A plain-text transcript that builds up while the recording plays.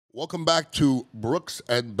Welcome back to Brooks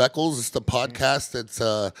and Beckles. It's the podcast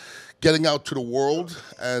that's getting out to the world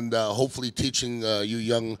and hopefully teaching you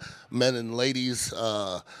young men and ladies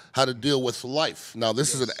how to deal with life. Now,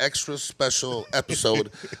 this is an extra special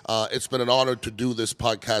episode. It's been an honor to do this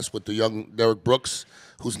podcast with the young Derrick Brooks,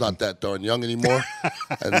 who's not that darn young anymore,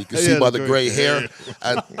 and you can see by the gray hair.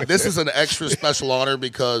 And this is an extra special honor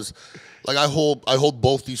because I hold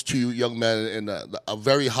both these two young men in a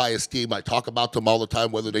very high esteem. I talk about them all the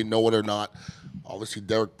time, whether they know it or not. Obviously,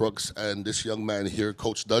 Derrick Brooks and this young man here,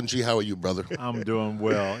 Coach Dungy. How are you, brother? I'm doing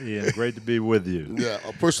well, Ian. Great to be with you. Yeah.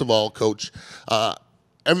 First of all, Coach,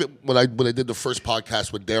 when I did the first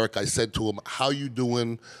podcast with Derrick, I said to him, "How you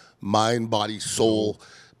doing, mind, body, soul?"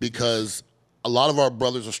 Because a lot of our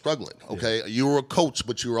brothers are struggling. Okay, yeah. You were a coach,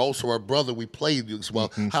 but you were also our brother. We played as well.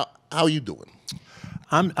 Mm-hmm. How are you doing?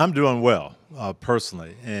 I'm doing well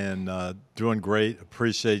personally, and doing great.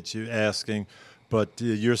 Appreciate you asking, but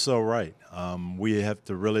you're so right. We have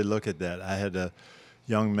to really look at that. I had a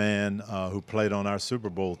young man who played on our Super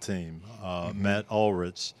Bowl team, Matt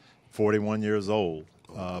Ulrich, 41 years old,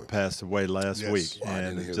 passed away last week,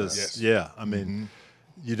 and I mean.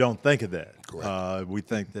 You don't think of that. We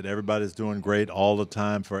think that everybody's doing great all the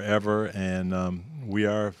time, forever, and we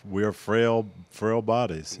are frail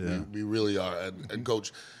bodies. Yeah. We really are. And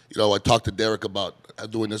Coach, I talked to Derrick about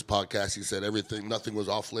doing this podcast. He said nothing was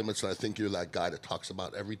off limits, and I think you're that guy that talks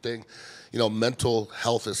about everything. Mental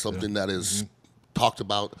health is something that is talked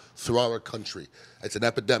about throughout our country. It's an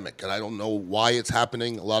epidemic, and I don't know why it's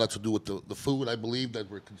happening. A lot to do with the food, I believe,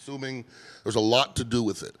 that we're consuming. There's a lot to do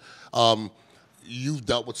with it. You've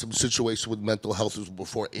dealt with some situations with mental health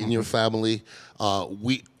before in your family. I'm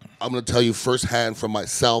going to tell you firsthand from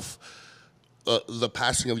myself, the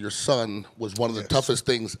passing of your son was one of the toughest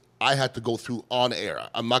things I had to go through on air.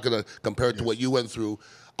 I'm not going to compare it to what you went through.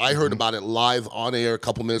 I heard about it live on air a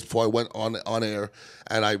couple minutes before I went on air,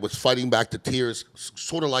 and I was fighting back the tears,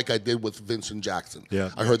 sort of like I did with Vincent Jackson. Yeah.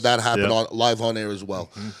 I heard that happen live on air as well.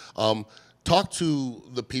 Talk to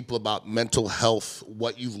the people about mental health,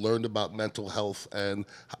 what you've learned about mental health, and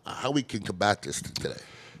how we can combat this today.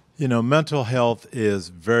 Mental health is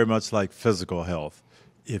very much like physical health.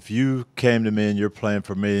 If you came to me and you're playing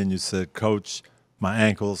for me and you said, "Coach, my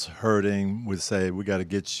ankle's hurting," we'd say, "We got to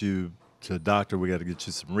get you to a doctor. We got to get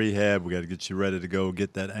you some rehab. We got to get you ready to go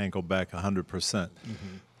get that ankle back 100%.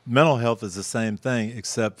 Mental health is the same thing,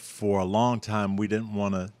 except for a long time we didn't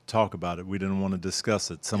want to talk about it. We didn't want to discuss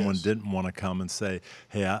it. Someone didn't want to come and say,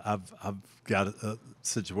 "Hey, I've got a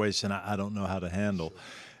situation I don't know how to handle."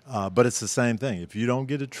 But it's the same thing. If you don't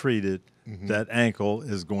get it treated, that ankle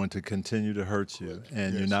is going to continue to hurt you,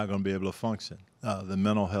 and you're not going to be able to function. The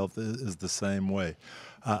mental health is the same way.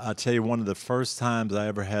 I'll tell you, one of the first times I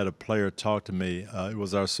ever had a player talk to me, it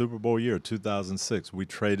was our Super Bowl year, 2006. We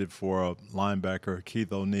traded for a linebacker,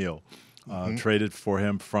 Keith O'Neal, traded for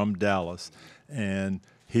him from Dallas. And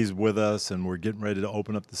he's with us, and we're getting ready to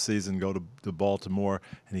open up the season, go to Baltimore.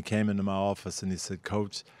 And he came into my office, and he said,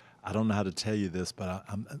 "Coach, I don't know how to tell you this, but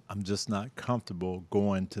I'm just not comfortable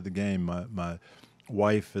going to the game. My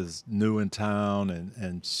wife is new in town,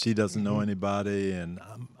 and she doesn't know anybody, and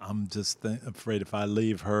I'm just afraid if I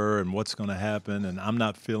leave her and what's going to happen, and I'm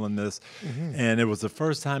not feeling this." And it was the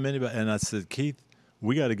first time anybody, and I said, "Keith,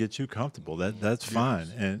 we got to get you comfortable. That's fine,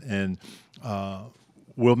 and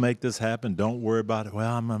we'll make this happen. Don't worry about it."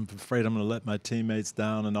 "Well, I'm afraid I'm going to let my teammates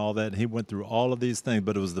down and all that." And he went through all of these things,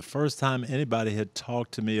 but it was the first time anybody had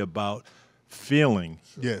talked to me about feeling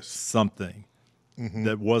something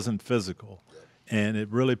that wasn't physical. And it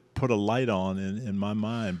really put a light on in my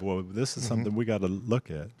mind. Boy, this is something we got to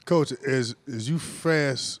look at. Coach, as you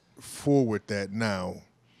fast forward that now,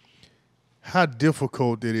 how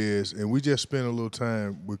difficult it is, and we just spent a little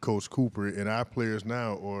time with Coach Cooper, and our players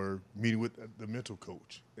now are meeting with the mental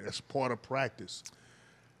coach as part of practice.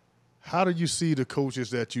 How do you see the coaches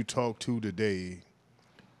that you talk to today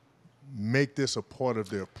make this a part of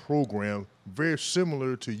their program, very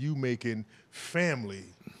similar to you making family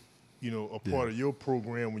a part of your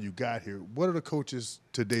program when you got here? What are the coaches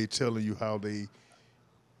today telling you how they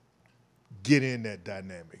get in that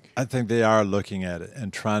dynamic? I think they are looking at it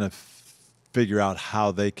and trying to figure out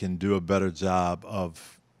how they can do a better job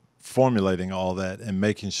of formulating all that and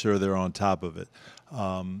making sure they're on top of it.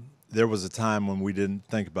 There was a time when we didn't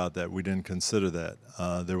think about that. We didn't consider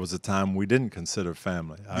that. There was a time we didn't consider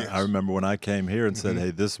family. I remember when I came here and said, "Hey,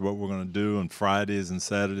 this is what we're going to do on Fridays and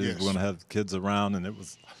Saturdays. We're going to have kids around," and it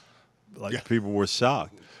was like people were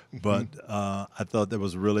shocked. But I thought that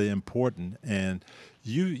was really important. And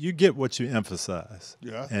you get what you emphasize.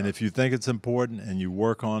 And if you think it's important and you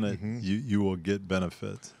work on it, you will get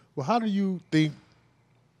benefits. Well, how do you think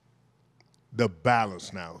the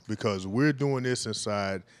balance now, because we're doing this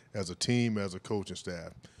inside as a team, as a coaching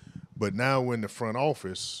staff. But now when the front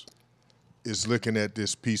office is looking at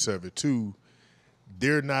this piece of it too,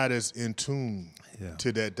 they're not as in tune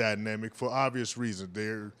to that dynamic for obvious reasons.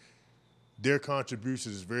 Their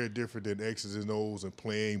contribution is very different than X's and O's and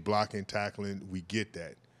playing, blocking, tackling. We get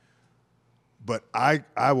that. But I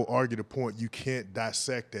will argue the point, you can't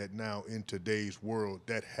dissect that now in today's world.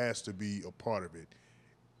 That has to be a part of it.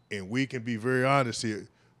 And we can be very honest here,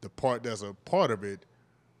 the part that's a part of it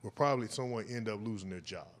will probably someone end up losing their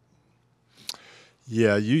job.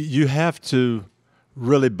 Yeah, you have to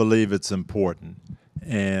really believe it's important.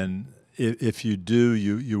 And if you do,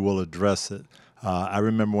 you will address it. I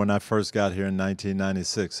remember when I first got here in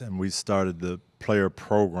 1996, and we started the player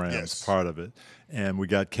programs part of it, and we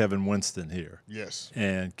got Kevin Winston here. Yes.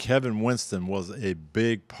 And Kevin Winston was a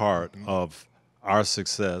big part of our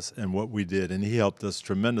success and what we did, and he helped us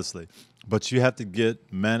tremendously. But you have to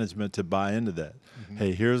get management to buy into that.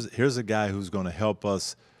 Hey, here's a guy who's going to help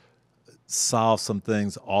us solve some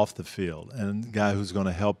things off the field, and a guy who's going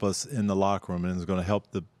to help us in the locker room and is going to help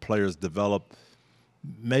the players develop.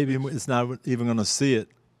 Maybe it's not even going to see it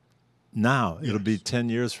now. It'll be 10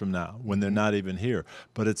 years from now when they're not even here.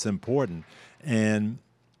 But it's important. And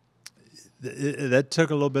that took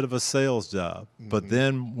a little bit of a sales job. But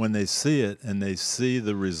then when they see it and they see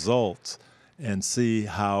the results and see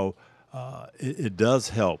how it does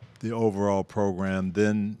help the overall program,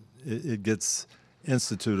 then it gets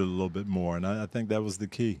instituted a little bit more. And I think that was the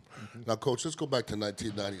key. Now, Coach, let's go back to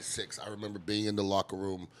 1996. I remember being in the locker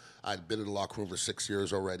room. I'd been in the locker room for 6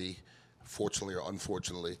 years already, fortunately or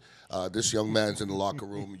unfortunately. This young man's in the locker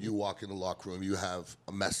room. You walk in the locker room. You have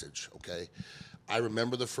a message, okay? I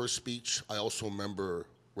remember the first speech. I also remember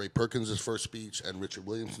Ray Perkins' first speech and Richard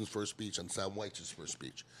Williamson's first speech and Sam White's first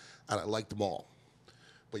speech. And I liked them all.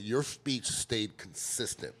 But your speech stayed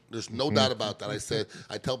consistent. There's no doubt about that.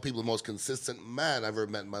 I tell people the most consistent man I've ever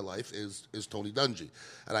met in my life is Tony Dungy.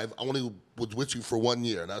 And I only was with you for 1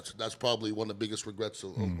 year. That's probably one of the biggest regrets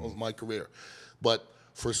of my career. But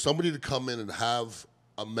for somebody to come in and have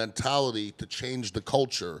a mentality to change the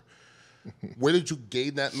culture, where did you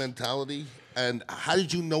gain that mentality? And how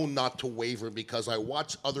did you know not to waver? Because I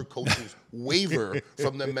watch other coaches waver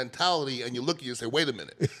from their mentality, and you look at you and say, wait a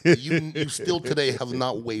minute, you still today have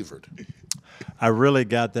not wavered. I really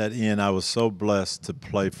got that in. I was so blessed to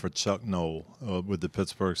play for Chuck Noll with the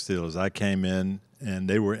Pittsburgh Steelers. I came in, and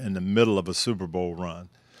they were in the middle of a Super Bowl run.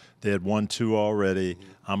 They had won 2 already.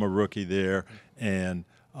 I'm a rookie there, and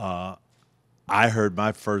I heard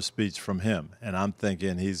my first speech from him, and I'm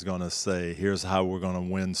thinking he's going to say, here's how we're going to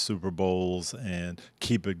win Super Bowls and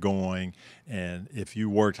keep it going. And if you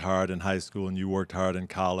worked hard in high school and you worked hard in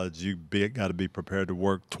college, you got to be prepared to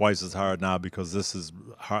work twice as hard now because this is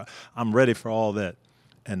hard. I'm ready for all that.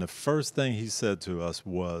 And the first thing he said to us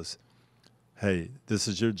was, hey, this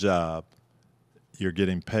is your job. You're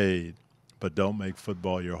getting paid, but don't make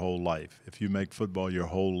football your whole life. If you make football your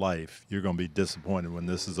whole life, you're going to be disappointed when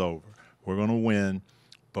this is over. We're going to win,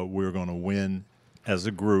 but we're going to win as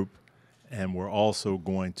a group, and we're also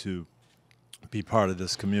going to be part of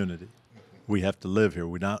this community. We have to live here.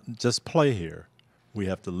 We not just play here. We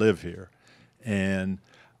have to live here. And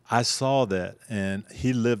I saw that, and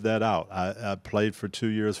he lived that out. I played for 2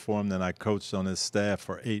 years for him, then I coached on his staff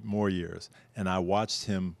for 8 more years. And I watched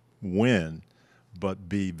him win, but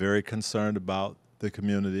be very concerned about the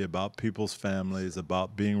community, about people's families,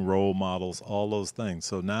 about being role models, all those things.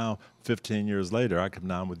 So now, 15 years later, I come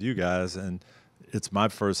down with you guys, and it's my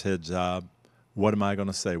first head job. What am I going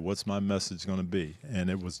to say? What's my message going to be?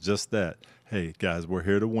 And it was just that. Hey, guys, we're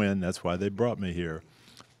here to win. That's why they brought me here.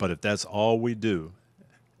 But if that's all we do,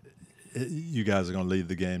 you guys are going to leave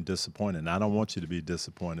the game disappointed. And I don't want you to be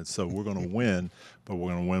disappointed. So we're going to win, but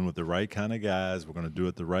we're going to win with the right kind of guys. We're going to do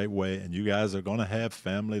it the right way. And you guys are going to have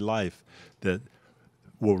family life that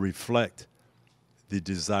will reflect the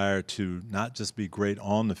desire to not just be great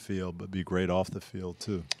on the field, but be great off the field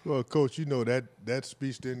too. Well, Coach, you know that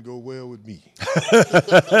speech didn't go well with me.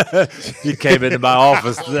 He came into my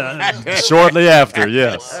office shortly after.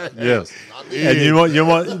 Yes. And you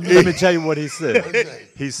want. Let me tell you what he said.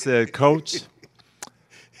 He said, "Coach,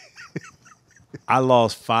 I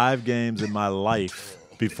lost 5 games in my life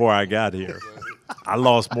before I got here. I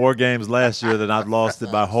lost more games last year than I've lost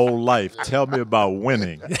in my whole life. Tell me about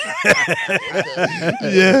winning."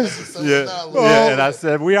 Yes. Yeah. And I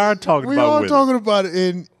said, we are talking about winning. We are talking about it.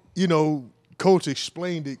 And, Coach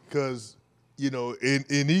explained it because,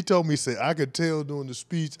 and he told me, said, I could tell during the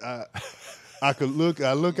speech, I look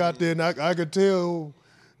out there and I could tell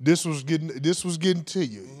this was getting to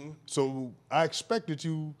you. So I expected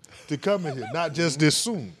you to come in here, not just this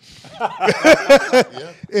soon.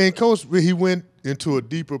 Yeah. And Coach, he went into a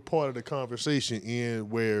deeper part of the conversation in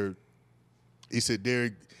where he said,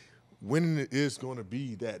 Derrick, winning is going to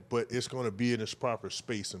be that, but it's going to be in its proper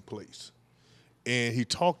space and place. And he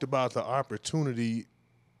talked about the opportunity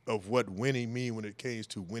of what winning mean when it came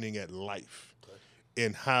to winning at life,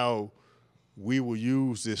 and how we will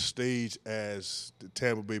use this stage as the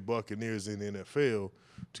Tampa Bay Buccaneers in the NFL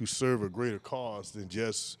to serve a greater cause than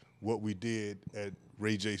just what we did at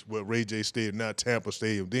Ray J Stadium, not Tampa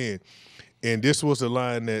Stadium then. And this was the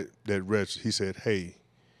line that he said, hey,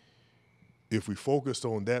 if we focused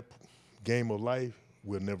on that game of life,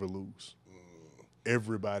 we'll never lose.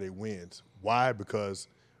 Everybody wins. Why? Because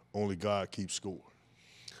only God keeps score.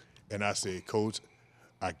 And I said, Coach,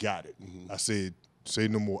 I got it. I said, say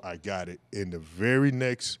no more, I got it. And the very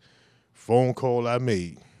next phone call I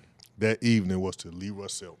made that evening was to Leroy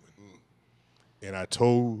Selman. And I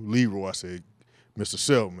told Leroy, I said, Mr.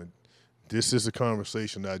 Selman, this is a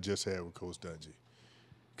conversation I just had with Coach Dungy.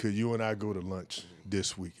 Could you and I go to lunch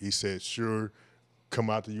this week? He said, sure, come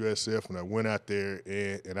out to USF. And I went out there,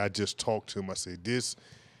 and I just talked to him. I said,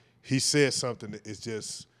 he said something that is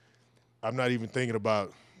just, I'm not even thinking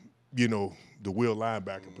about, the will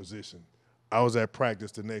linebacker position. I was at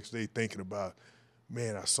practice the next day thinking about,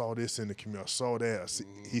 man, I saw this in the community. I saw that.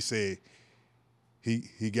 He said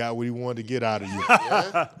he got what he wanted to get out of you.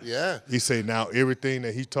 Yeah. He said now everything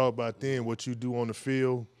that he talked about then, what you do on the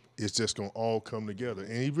field, it's just gonna all come together.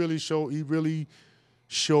 And he really showed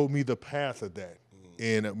me the path of that.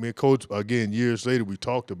 And me and Coach, again, years later, we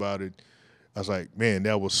talked about it. I was like, man,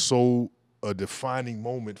 that was so a defining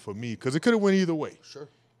moment for me, because it could have went either way. Sure.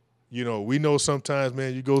 We know sometimes,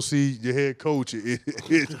 man, you go see your head coach, it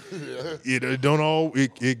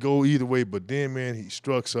go either way. But then, man, he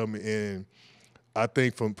struck something, and I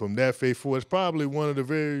think from that faith forward, it's probably one of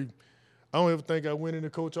the I don't ever think I went in the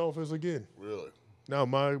coach office again. Really? No,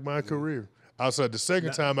 my career. Outside the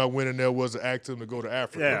second time I went in there was to ask him to go to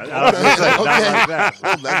Africa. Yeah, I was gonna say, not like that.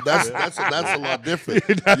 Well, that's a lot different.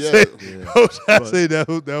 I say that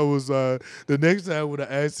was the next time when I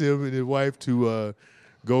asked him and his wife to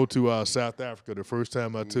go to South Africa. The first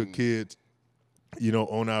time I took kids,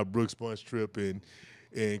 on our Brooks Bunch trip,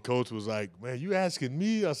 and Coach was like, "Man, you asking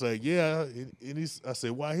me?" I was like, "Yeah." I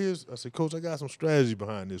said, "Why?" I said, "Coach, I got some strategy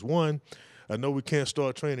behind this. One, I know we can't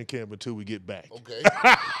start training camp until we get back. Okay,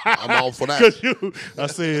 I'm all for that." I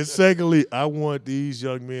said, secondly, I want these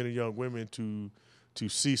young men and young women to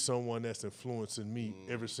see someone that's influencing me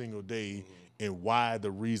every single day, and why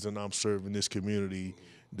the reason I'm serving this community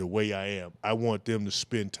the way I am. I want them to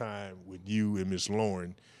spend time with you and Miss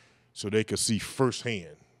Lauren so they can see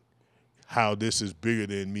firsthand how this is bigger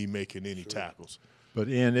than me making any tackles. But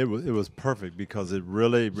Ian, it was perfect, because it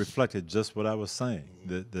really reflected just what I was saying,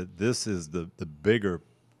 that this is the bigger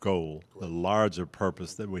goal, the larger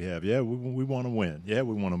purpose that we have. Yeah, we want to win. Yeah,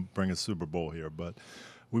 we want to bring a Super Bowl here, but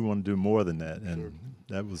we want to do more than that, and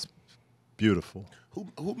that was beautiful.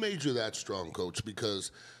 Who made you that strong, Coach?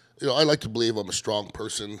 Because I like to believe I'm a strong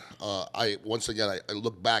person. I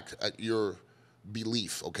look back at your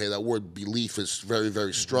belief. Okay, that word belief is very,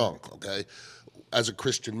 very strong. Okay. As a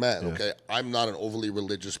Christian man, okay, I'm not an overly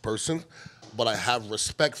religious person, but I have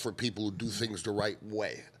respect for people who do things the right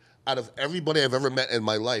way. Out of everybody I've ever met in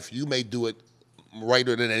my life, you may do it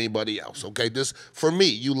righter than anybody else, okay? This, for me,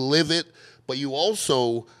 you live it, but you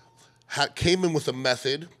also came in with a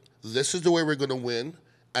method. This is the way we're going to win,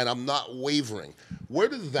 and I'm not wavering. Where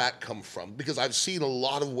did that come from? Because I've seen a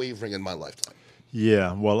lot of wavering in my lifetime.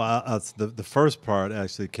 Yeah, well, the first part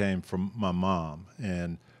actually came from my mom,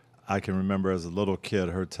 and I can remember as a little kid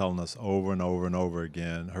her telling us over and over and over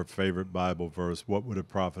again her favorite Bible verse, what would it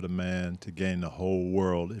profit a man to gain the whole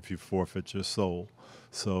world if you forfeit your soul?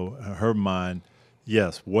 So in her mind,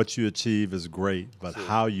 yes, what you achieve is great, but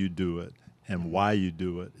how you do it and why you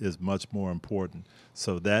do it is much more important.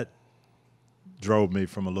 So that drove me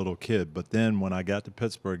from a little kid. But then when I got to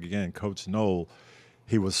Pittsburgh again, Coach Knoll,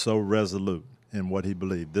 he was so resolute in what he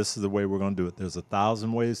believed. This is the way we're going to do it. There's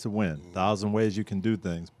 1,000 ways to win, 1,000 ways you can do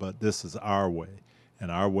things, but this is our way, and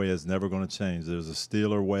our way is never going to change. There's a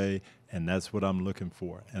Steeler way, and that's what I'm looking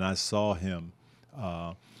for. And I saw him,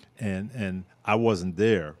 and I wasn't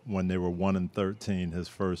there when they were 1-13 his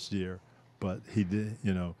first year, but he did.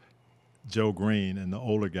 Joe Green and the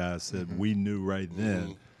older guys said we knew right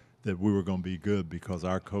then that we were going to be good because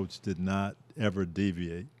our coach did not ever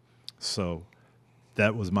deviate. So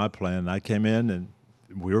that was my plan. I came in, and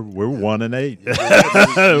we're 1-8,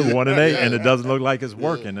 1-8, and it doesn't look like it's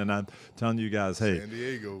working. And I'm telling you guys, hey, San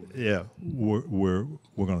Diego. Yeah, we're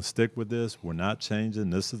going to stick with this. We're not changing.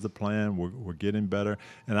 This is the plan. We're getting better.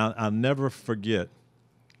 And I'll never forget.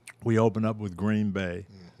 We opened up with Green Bay.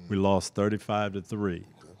 We lost 35-3.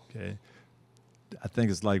 Okay, I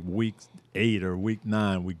think it's like week 8 or week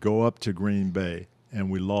 9. We go up to Green Bay. And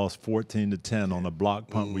we lost 14-10 on a block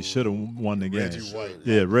punt. We should have won the game. Reggie White.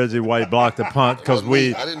 Yeah, Reggie White blocked the punt because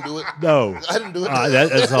we. I didn't do it. No, I didn't do it.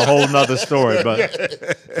 That's a whole nother story.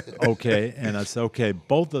 But okay, and I said, okay,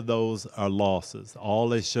 both of those are losses. All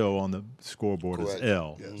they show on the scoreboard Correct. is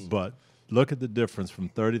L. Yes. But look at the difference from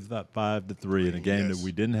 35-3 in a game that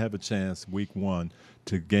we didn't have a chance week 1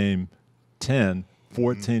 to game 10,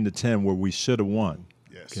 14-10, where we should have won.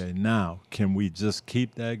 Yes. Okay, now can we just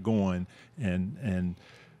keep that going? And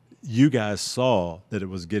you guys saw that it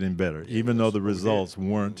was getting better. Even though the results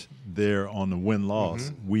weren't there on the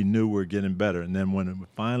win-loss, we knew we were getting better. And then when it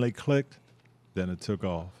finally clicked, then it took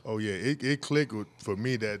off. Oh, yeah, it clicked for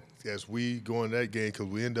me that as we go in that game, because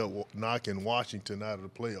we end up knocking Washington out of the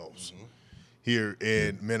playoffs here.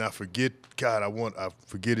 And, man, I forget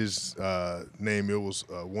his name. It was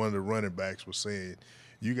one of the running backs was saying,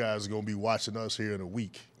 you guys are going to be watching us here in a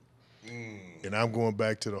week. And I'm going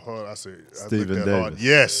back to the heart. I said, Stephen I Davis.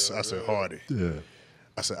 Yes, I said Hardy. Yeah.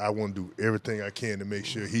 I said I want to do everything I can to make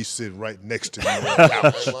sure he's sitting right next to me on the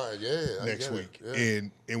couch next week. Yeah.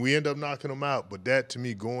 And we end up knocking him out. But that to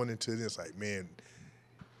me going into this, like, man,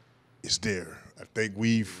 it's there. I think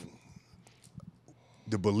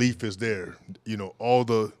the belief is there. You know,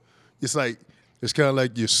 it's kind of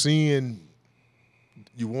like you're seeing.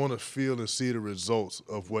 You want to feel and see the results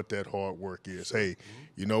of what that hard work is. Hey,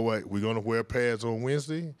 you know what? We're going to wear pads on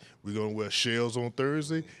Wednesday. We're going to wear shells on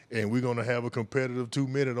Thursday. And we're going to have a competitive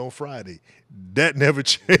 2-minute on Friday. That never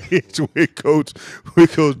changed with Coach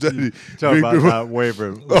Dungy. Talk about not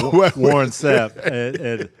wavering. Warren Sapp,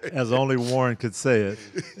 and as only Warren could say it,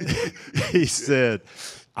 he said,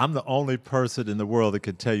 I'm the only person in the world that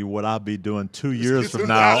could tell you what I'll be doing 2 years from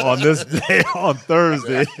now on this day on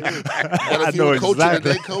Thursday. But if you were coaching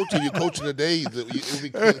today, Coach, and you're coaching today,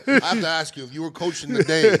 I have to ask you, if you were coaching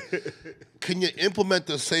today, can you implement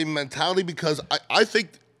the same mentality? Because I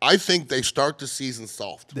think they start the season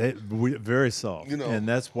soft. Very soft. You know. And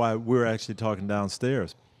that's why we're actually talking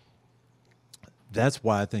downstairs. That's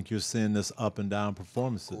why I think you're seeing this up and down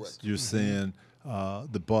performances. Correct. You're seeing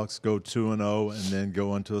the Bucs go 2-0 and then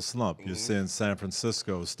go into a slump. You're seeing San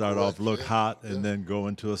Francisco start off look hot and then go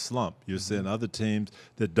into a slump. You're seeing other teams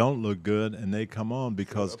that don't look good and they come on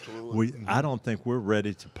because I don't think we're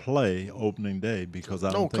ready to play opening day because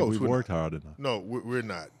I don't think we've worked hard enough. No, we're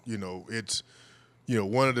not. You know, it's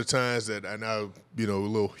one of the times that, and I, a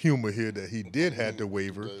little humor here that he did have to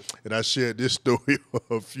waver, and I shared this story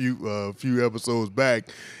a few episodes back.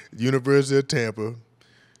 University of Tampa.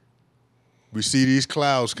 We see these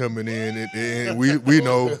clouds coming in, and we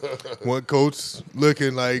know one coach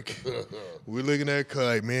looking like we're looking at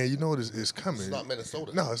like, man, it's coming. It's not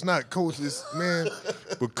Minnesota. No, it's not, Coach. It's man,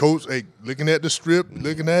 but Coach, hey, looking at the strip,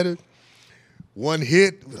 looking at it, one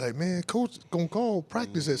hit, like, man, Coach gonna call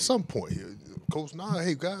practice at some point here. Coach,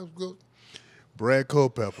 hey guys, go. Brad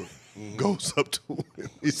Culpepper goes up to him.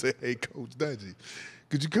 He said, "Hey, Coach Dungy,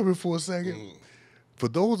 could you come here for a second?" For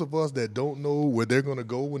those of us that don't know where they're going to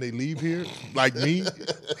go when they leave here, like me,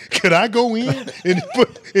 could I go in and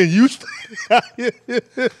you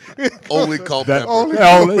only call Pepper.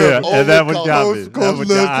 And that one got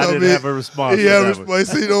me. I didn't have a response. He had a response.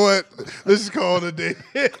 So you know what? Let's just call it a day.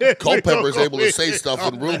 Culpepper is able to say stuff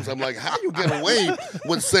in rooms. I'm like, how you get away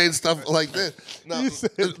with saying stuff like this? No,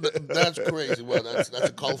 that's crazy. Well, that's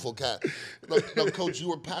a colorful cat. Now, Coach, you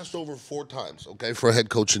were passed over 4 times, okay, for a head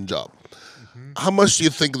coaching job. How much do you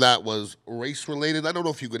think that was race-related? I don't know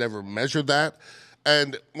if you could ever measure that.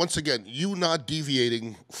 And once again, you not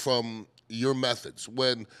deviating from your methods.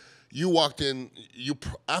 When you walked in,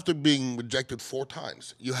 after being rejected 4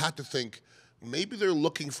 times, you had to think, maybe they're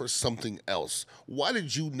looking for something else. Why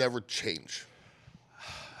did you never change?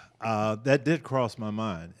 That did cross my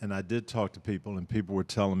mind, and I did talk to people, and people were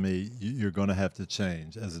telling me you're going to have to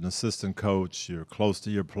change. As an assistant coach, you're close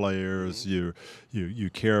to your players, you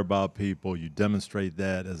care about people, you demonstrate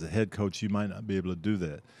that. As a head coach, you might not be able to do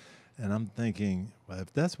that. And I'm thinking, well,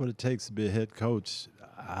 if that's what it takes to be a head coach,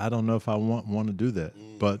 I don't know if I want to do that.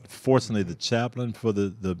 But fortunately, the chaplain for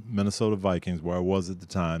the Minnesota Vikings, where I was at the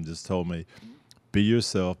time, just told me, be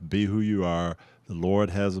yourself, be who you are. The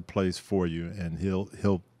Lord has a place for you, and He'll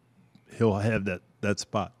have that that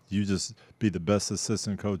spot. You just be the best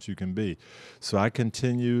assistant coach you can be. So I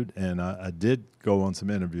continued, and I did go on some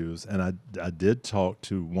interviews, and I did talk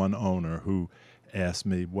to one owner who asked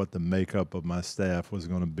me what the makeup of my staff was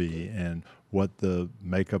going to be and what the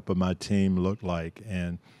makeup of my team looked like.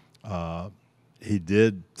 And he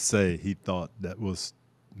did say he thought that was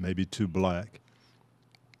maybe too black.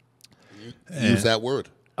 Use that word.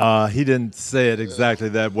 He didn't say it exactly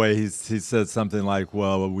that way. He said something like,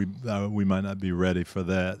 well, we might not be ready for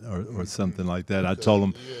that or something like that. I told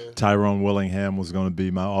him Tyrone Willingham was going to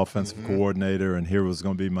be my offensive coordinator and here was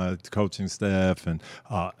going to be my coaching staff. And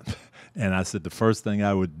I said the first thing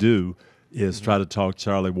I would do is try to talk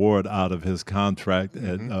Charlie Ward out of his contract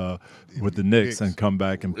with the Knicks and come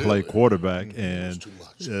back and play quarterback. And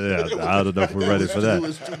I don't know if we're ready for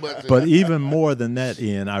that. But even more than that,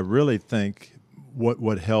 Ian, I really think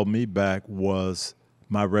what held me back was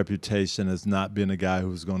my reputation as not being a guy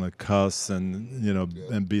who's going to cuss and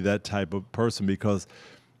and be that type of person, because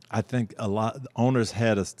I think a lot owners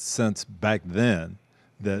had a sense back then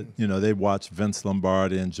that they watched Vince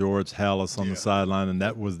Lombardi and George Halas on the sideline, and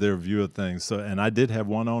that was their view of things. So, and I did have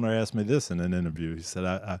one owner ask me this in an interview. He said,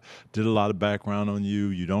 I did a lot of background on you.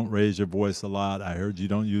 You don't raise your voice a lot. I heard you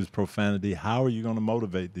don't use profanity. How are you going to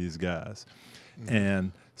motivate these guys?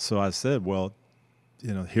 And so I said, well,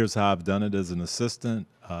 here's how I've done it as an assistant.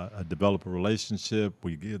 I develop a relationship.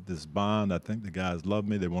 We get this bond. I think the guys love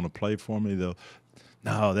me. They want to play for me.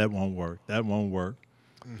 No, that won't work. That won't work.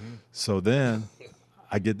 So then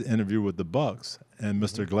I get the interview with the Bucs, and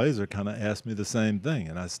Mr. Glazer kind of asked me the same thing.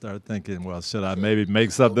 And I started thinking, well, should I maybe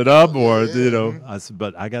make something up or, I said,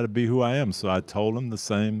 but I got to be who I am. So I told him the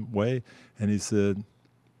same way, and he said,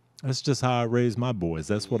 that's just how I raise my boys.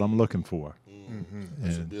 That's what I'm looking for.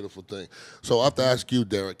 That's a beautiful thing. So I have to ask you,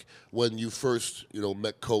 Derrick, when you first,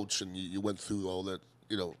 met Coach and you went through all that,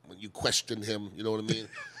 when you questioned him, you know what I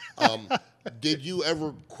mean? Did you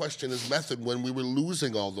ever question his method when we were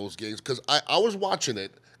losing all those games? Because I was watching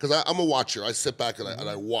it, because I'm a watcher. I sit back and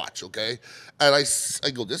I watch, okay? And I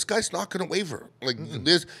go, this guy's not going to waver. Like,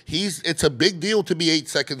 it's a big deal to be 8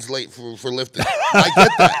 seconds late for lifting. I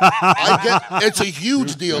get that. It's a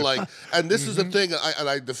huge deal. Like, and this is the thing, and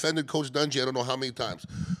I defended Coach Dungy I don't know how many times.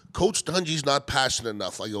 Coach Dungy's not passionate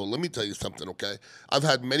enough. I go, let me tell you something, okay? I've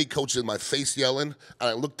had many coaches in my face yelling, and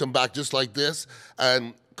I looked them back just like this,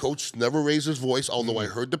 and Coach never raised his voice, although I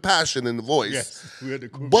heard the passion in the voice. Yes,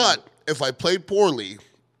 but if I played poorly,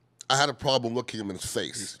 I had a problem looking him in his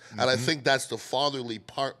face. And I think that's the fatherly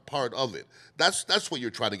part of it. That's what you're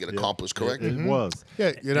trying to get accomplished, correct? It was.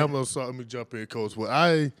 Yeah, let me jump in, Coach. What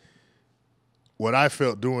I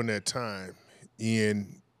felt during that time,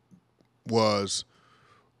 Ian, was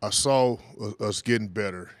I saw us getting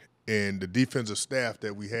better. And the defensive staff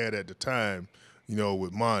that we had at the time,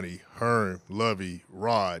 with Monty, Herm, Lovey,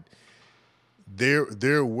 Rod,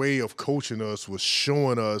 their way of coaching us was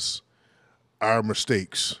showing us our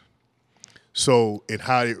mistakes. So, and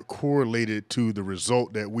how it correlated to the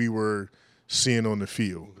result that we were seeing on the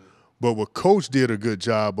field. But what Coach did a good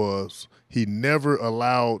job of, he never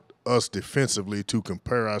allowed us defensively to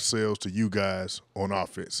compare ourselves to you guys on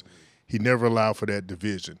offense. He never allowed for that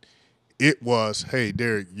division. It was, hey,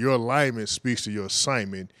 Derrick, your alignment speaks to your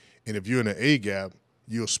assignment, and if you're in an A-gap,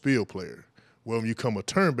 you're a spill player. Well, when you become a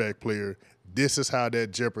turnback player, this is how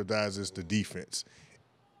that jeopardizes the defense.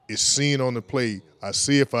 It's seen on the play. I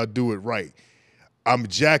see if I do it right. I'm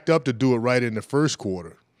jacked up to do it right in the first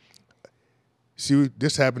quarter. See,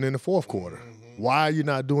 this happened in the fourth quarter. Why are you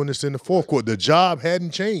not doing this in the fourth quarter? The job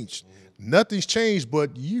hadn't changed. Nothing's changed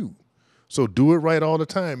but you. So do it right all the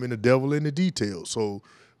time, and the devil in the details. So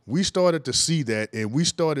we started to see that, and we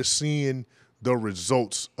started seeing the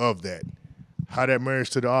results of that. How that marries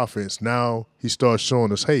to the offense. Now he starts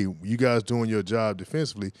showing us, hey, you guys doing your job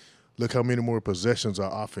defensively, look how many more possessions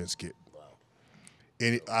our offense get.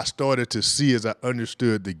 And I started to see, as I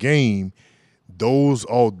understood the game,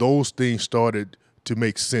 all those things started to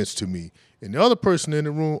make sense to me. And the other person in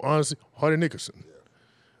the room, honestly, Hardy Nickerson.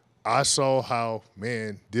 I saw how,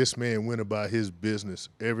 this man went about his business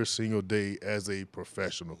every single day as a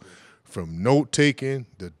professional. From note-taking,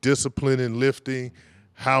 the discipline in lifting,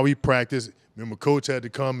 how he practiced. Remember, Coach had to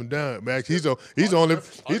calm him down. Max, I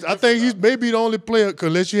think he's maybe the only player,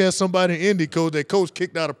 unless you had somebody in Indy, Coach, that Coach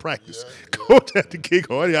kicked out of practice. Coach had to kick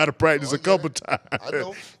Hardy out of practice a couple times. I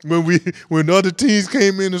know. When other teams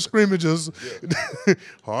came in the scrimmages,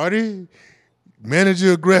 Hardy,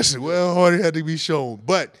 manager aggressive. Well, Hardy had to be shown.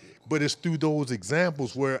 But it's through those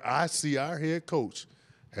examples where I see our head coach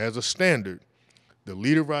has a standard. The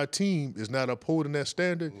leader of our team is not upholding that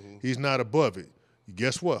standard. He's not above it.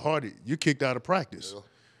 Guess what, Hardy? You're kicked out of practice.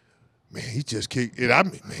 man, he just kicked it. I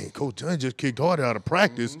mean, man, Coach Dungy just kicked Hardy out of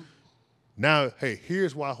practice. Now, hey,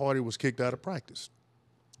 here's why Hardy was kicked out of practice.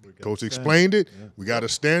 Coach explained it. Yeah. We got a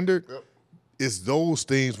standard. Yep. It's those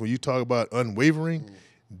things when you talk about unwavering,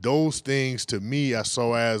 those things to me I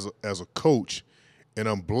saw as a coach, and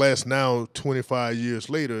I'm blessed now 25 years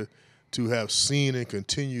later to have seen and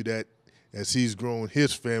continue that as he's grown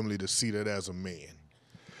his family to see that as a man.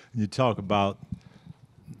 You talk about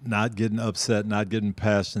not getting upset, not getting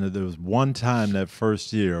passionate. There was one time that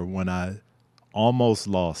first year when I almost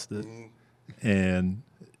lost it, and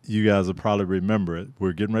you guys will probably remember it.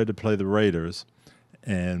 We're getting ready to play the Raiders,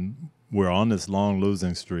 and we're on this long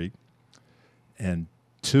losing streak. And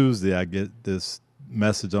Tuesday, I get this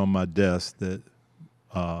message on my desk that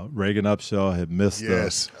Reagan Upshaw had missed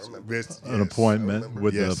an appointment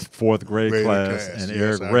with the fourth grade class, and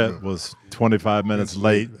Eric Rett was 25 minutes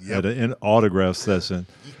late at an autograph session.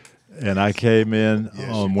 And I came in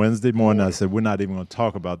on Wednesday morning. I said, we're not even going to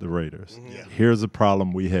talk about the Raiders. Here's a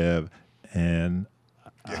problem we have. And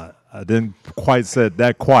I didn't quite say it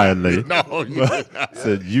that quietly. No, I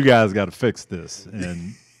said, you guys got to fix this.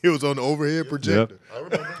 And it was on the overhead projector.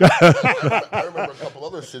 I remember a couple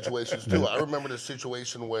other situations, too. I remember the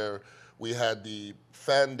situation where we had the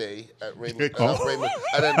fan day at Raymond,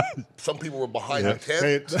 and then some people were behind the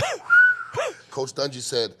tent. Coach Dungy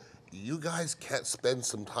said, you guys can't spend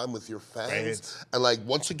some time with your fans. And like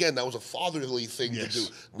once again, that was a fatherly thing to do.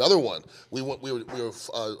 Another one, we were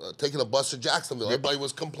taking a bus to Jacksonville. Everybody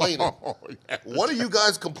was complaining. What are you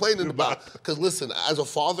guys complaining about? Because listen, as a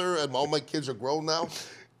father, and all my kids are grown now,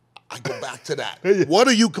 I go back to that. What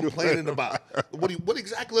are you complaining about? What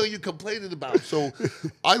exactly are you complaining about? So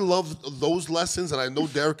I love those lessons, and I know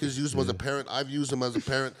Derrick has used them as a parent. I've used them as a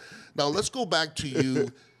parent. Now let's go back to you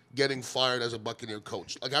getting fired as a Buccaneer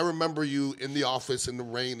coach. Like, I remember you in the office in the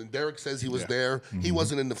rain, and Derrick says he was there. He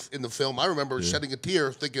wasn't in the film. I remember shedding a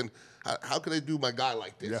tear thinking, how can I do my guy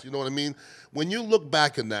like this? You know what I mean? When you look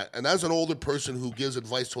back in that, and as an older person who gives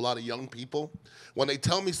advice to a lot of young people, when they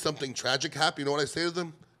tell me something tragic happened, you know what I say to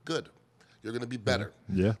them? Good. You're going to be better.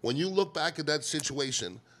 When you look back at that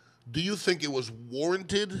situation, do you think it was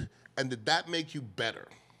warranted, and did that make you better?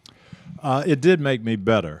 It did make me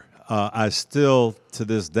better. I still, to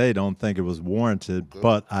this day, don't think it was warranted,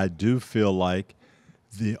 but I do feel like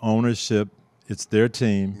the ownership, it's their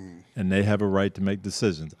team, and they have a right to make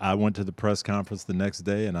decisions. I went to the press conference the next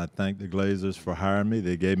day, and I thanked the Glazers for hiring me.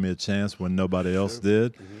 They gave me a chance when nobody else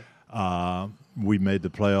did. We made the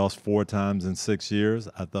playoffs 4 times in 6 years.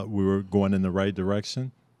 I thought we were going in the right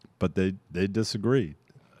direction, but they disagreed.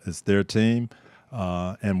 It's their team,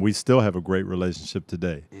 and we still have a great relationship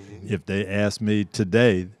today. If they asked me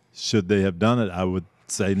today, should they have done it, I would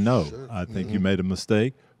say no. I think you made a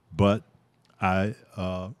mistake, but I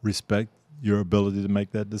respect your ability to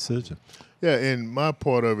make that decision. Yeah, and my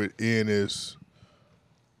part of it, Ian, is,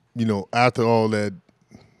 you know, after all that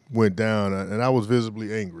went down, and I was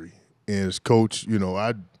visibly angry. And as coach, you know,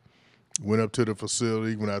 I went up to the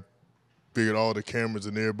facility when I figured all the cameras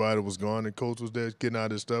and everybody was gone, and coach was there getting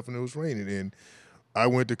out his stuff, and it was raining. And I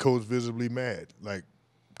went to coach visibly mad, like,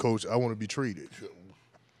 Coach, I want to be treated.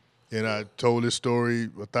 And I told this story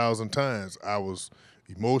 1,000 times. I was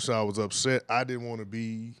emotional. I was upset. I didn't want to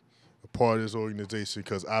be a part of this organization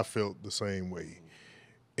because I felt the same way.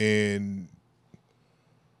 And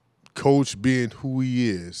Coach, being who he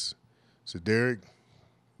is, said, Derrick,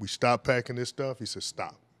 we stopped packing this stuff. He said,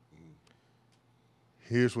 stop.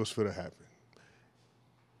 Here's what's going to happen.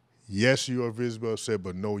 Yes, you are visibly upset,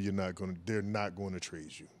 but no, you're not going to. They're not going to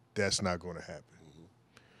trade you. That's not going to happen.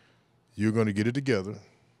 You're going to get it together.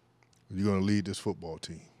 You're going to lead this football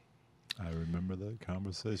team. I remember that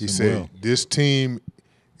conversation. He said, this team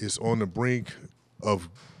is on the brink of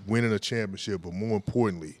winning a championship, but more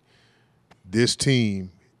importantly, this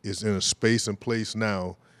team is in a space and place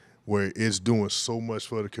now where it's doing so much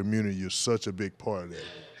for the community. You're such a big part of that.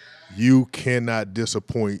 You cannot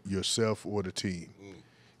disappoint yourself or the team.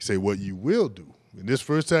 He said, what you will do, and this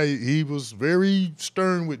first time he was very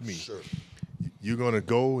stern with me. You're going to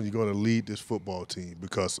go and you're going to lead this football team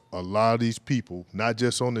because a lot of these people, not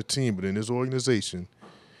just on the team but in this organization,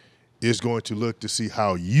 is going to look to see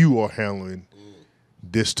how you are handling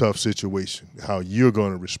this tough situation, how you're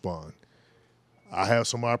going to respond. I have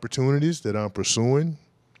some opportunities that I'm pursuing,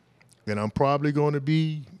 and I'm probably going to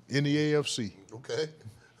be in the AFC. Okay.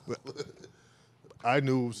 I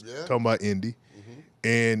knew it was talking about Indy,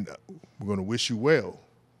 and we're going to wish you well.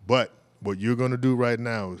 But what you're going to do right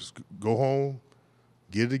now is go home,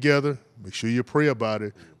 get it together, make sure you pray about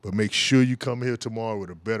it, but make sure you come here tomorrow with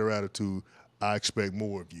a better attitude. I expect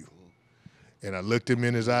more of you. And I looked him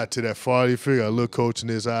in his eye to that 40 figure. I looked Coach in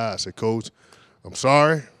his eye. I said, Coach, I'm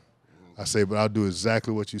sorry. I said, but I'll do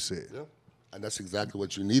exactly what you said. Yeah. And that's exactly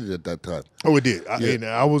what you needed at that time. Oh, it did. And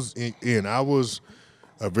I was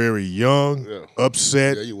a very young,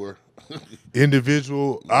 upset Yeah, you were.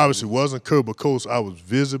 individual. Obviously wasn't Kurt, but Coach, I was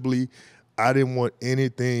visibly, I didn't want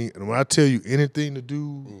anything. And when I tell you anything to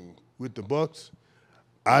do with the Bucs,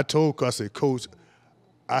 I told Coach, I said, Coach,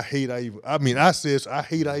 I hate I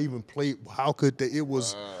even played. How could they? It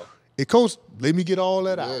was, Coach, let me get all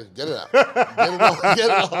that out. Get it out. Get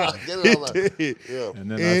it all out. Get it all out. Yeah. And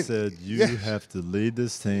then I said, you have to lead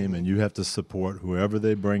this team and you have to support whoever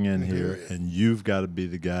they bring in here, and you've got to be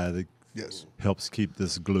the guy that helps keep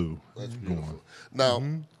this glue going. Now,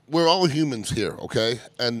 we're all humans here, okay?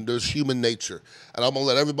 And there's human nature. And I'm going to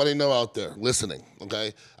let everybody know out there listening,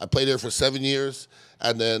 okay? I played here for 7 years,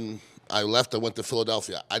 and then I left. I went to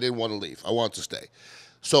Philadelphia. I didn't want to leave. I wanted to stay.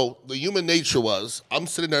 So the human nature was, I'm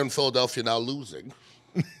sitting there in Philadelphia now losing,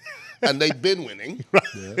 and they've been winning,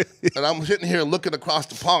 and I'm sitting here looking across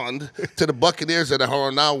the pond to the Buccaneers that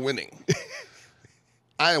are now winning.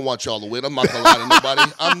 I didn't want y'all to win. I'm not going to lie to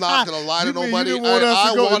nobody. I'm not going to lie to nobody. You didn't want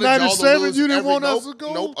us to go. In 97, you didn't want us to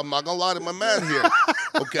go? Nope, I'm not going to lie to my man here,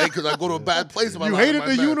 okay, because I go to a bad place. You hated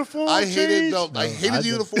the uniform I hated change? I hated the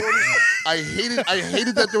uniforms. I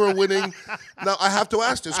hated that they were winning. Now, I have to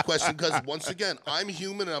ask this question because, once again, I'm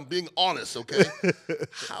human and I'm being honest, okay?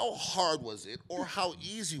 How hard was it or how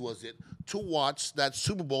easy was it to watch that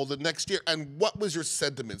Super Bowl the next year? And what was your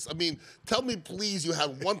sentiments? I mean, tell me, please, you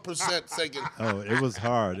had 1% saying – Oh, it was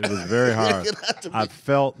hard. It was very hard. I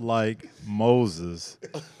felt like Moses,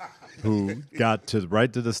 who got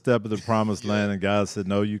right to the step of the promised land, and God said,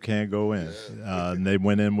 no, you can't go in. And they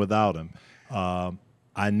went in without him.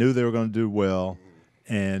 I knew they were going to do well,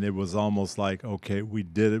 and it was almost like, okay, we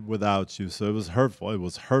did it without you. So it was hurtful. It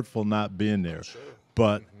was hurtful not being there.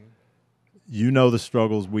 But you know the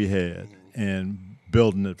struggles we had, and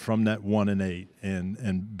building it from that 1-8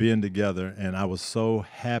 and being together. And I was so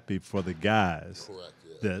happy for the guys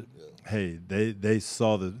that, hey, they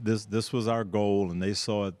saw that this was our goal, and they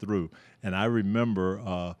saw it through. And I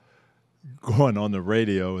remember going on the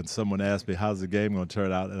radio, and someone asked me, how's the game going to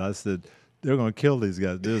turn out? And I said, they're going to kill these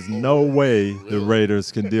guys. There's no way the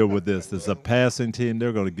Raiders can deal with this. It's a passing team.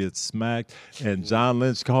 They're going to get smacked. And John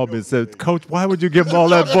Lynch called me and said, Coach, why would you give them all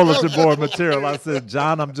that bulletin board material? I said,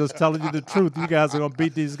 John, I'm just telling you the truth. You guys are going to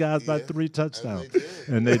beat these guys by 3 touchdowns.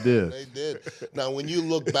 And they did. They did. Now, when you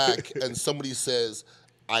look back and somebody says,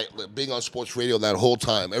 being on sports radio that whole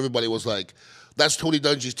time, everybody was like, that's Tony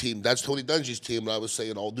Dungy's team. That's Tony Dungy's team. And I was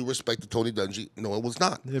saying, all due respect to Tony Dungy, no, it was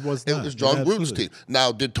not. It was not. It was John Gruden's team.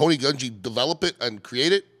 Now, did Tony Dungy develop it and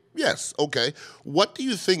create it? Yes. Okay. What do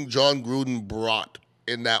you think John Gruden brought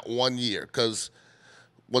in that 1 year? Because,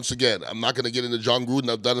 once again, I'm not going to get into John Gruden.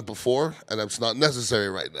 I've done it before, and it's not necessary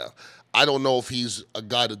right now. I don't know if he's a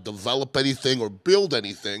guy to develop anything or build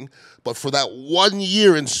anything, but for that 1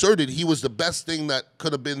 year inserted, he was the best thing that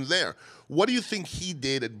could have been there. What do you think he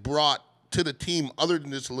did and brought to the team other than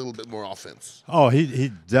just a little bit more offense? Oh,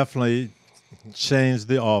 he definitely changed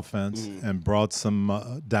the offense and brought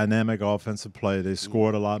some dynamic offensive play. They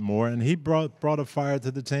scored a lot more, and he brought a fire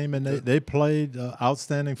to the team, and they played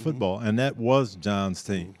outstanding football, and that was John's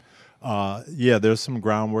team. There's some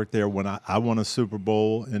groundwork there. When I won a Super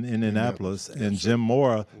Bowl in Indianapolis, and Jim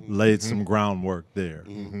Mora laid some groundwork there,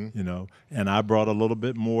 you know, and I brought a little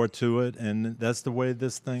bit more to it, and that's the way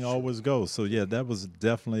this thing always goes. So, yeah, that was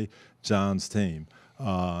definitely John's team,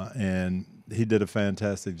 and he did a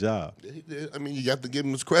fantastic job. Yeah, he did. I mean, you have to give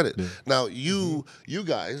him his credit. Yeah. Now, you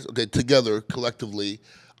guys, okay, together, collectively,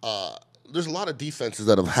 there's a lot of defenses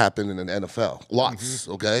that have happened in the NFL. Lots,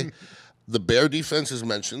 okay? The Bear defense is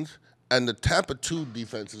mentioned, and the Tampa 2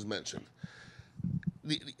 defense is mentioned.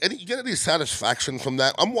 You get any satisfaction from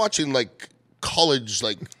that? I'm watching, like, college,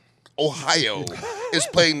 like, Ohio is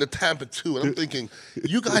playing the Tampa 2, and I'm thinking,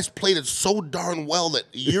 you guys played it so darn well that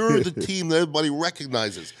you're the team that everybody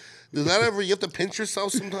recognizes. Does that ever, you have to pinch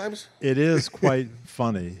yourself sometimes? It is quite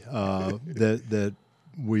funny that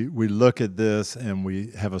we look at this and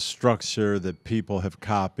we have a structure that people have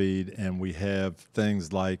copied, and we have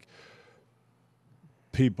things like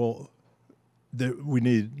we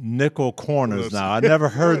need nickel corners now. I never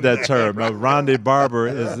heard that term. Rondé Barber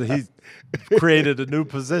he created a new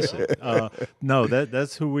position. No,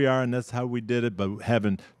 that's who we are, and that's how we did it. But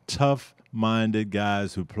having tough-minded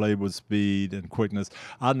guys who play with speed and quickness.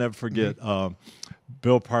 I'll never forget.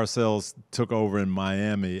 Bill Parcells took over in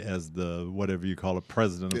Miami as the whatever you call it,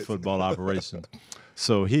 president of football operations.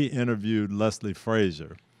 So he interviewed Leslie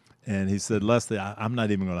Frazier, and he said, "Leslie, I'm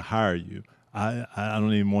not even going to hire you. I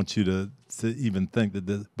don't even want you to even think that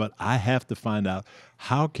this, but I have to find out,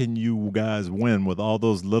 how can you guys win with all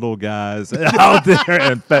those little guys out there?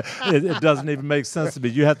 And it doesn't even make sense to me.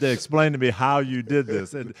 You have to explain to me how you did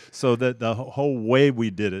this, and so that the whole way we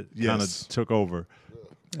did it kind of took over.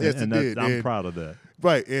 Yes, and it did. I'm proud of that.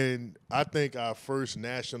 Right, and I think our first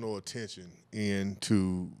national attention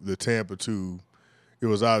into the Tampa 2, it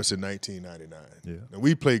was obviously 1999. Yeah. And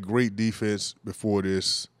we played great defense before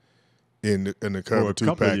this in the cover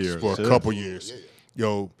 2 package for a couple years.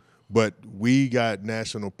 But we got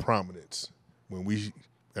national prominence when we,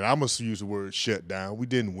 and I must use the word shut down. We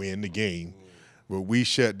didn't win the game, but we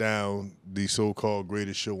shut down the so-called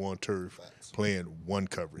greatest show on turf playing one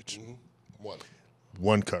coverage.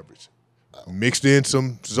 One coverage. Mixed in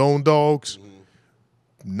some zone dogs.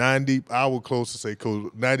 90, I would close to say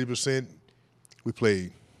 90%, we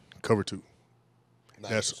played cover 2. 90%.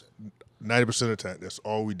 That's 90% of the time. That's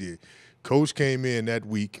all we did. Coach came in that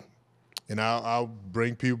week, and I'll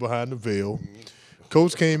bring people behind the veil.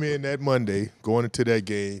 Coach came in that Monday, going into that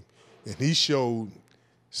game, and he showed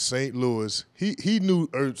St. Louis. He knew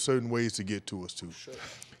certain ways to get to us too. Sure.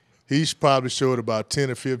 He probably showed about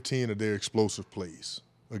 10 or 15 of their explosive plays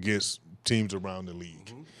against teams around the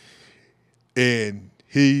league. And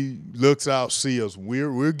he looks out, see us.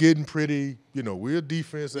 We're getting pretty, we're a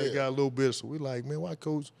defense that got a little bit. So we're like, man, why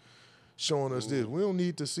Coach showing us this? We don't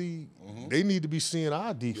need to see. They need to be seeing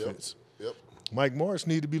our defense. Yep. Mike Marsh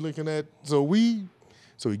need to be looking at. So he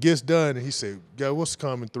gets done and he said, "God, what's the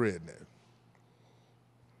common thread now?"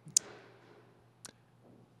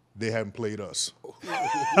 They haven't played us.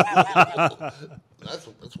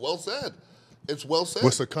 That's well said. It's well said.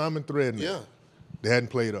 What's the common thread now? Yeah. They hadn't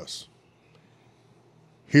played us.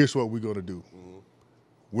 Here's what we're going to do.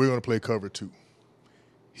 We're going to play cover 2.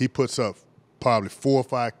 He puts up probably 4 or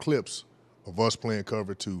 5 clips of us playing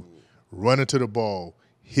cover 2, running to the ball,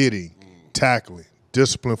 hitting, tackling,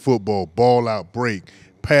 discipline football, ball out, break,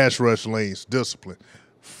 pass rush lanes, discipline.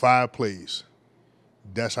 5 plays.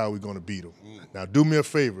 That's how we're going to beat them. Now, do me a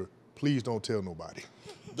favor. Please don't tell nobody.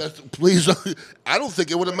 Please, I don't think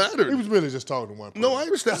it would have mattered. He was really just talking to one person. No, I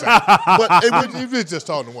understand. But He was just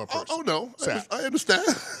talking to one person. Oh no, I understand.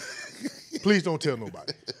 Please don't tell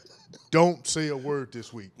nobody. Don't say a word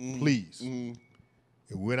this week, please.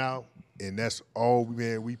 It went out, and that's all,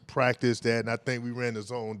 man. We practiced that, and I think we ran the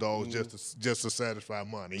zone dogs just to satisfy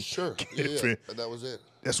money. Sure, yeah. And that was it.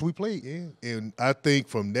 That's what we played, and I think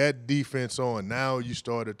from that defense on, now you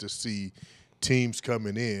started to see teams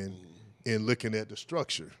coming in and looking at the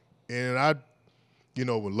structure. And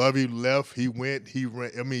when Lovey left, he ran.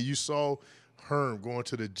 I mean, you saw Herm going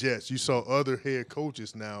to the Jets. You saw other head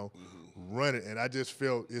coaches now running, and I just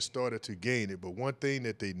felt it started to gain it. But one thing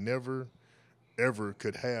that they never, ever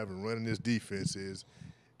could have in running this defense is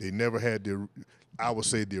they never had the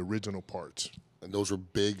original parts. And those were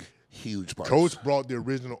big, huge parts. Coach brought the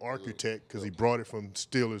original architect because he brought it from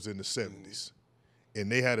Steelers in the 70s.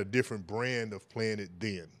 And they had a different brand of playing it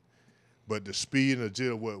then. But the speed and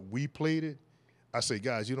agility of what we played it, I say,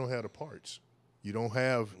 guys, you don't have the parts. You don't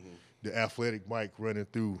have the athletic Mike running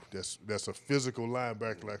through. That's a physical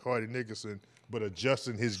linebacker like Hardy Nickerson, but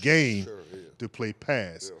adjusting his game to play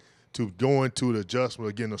pass. To go into the adjustment,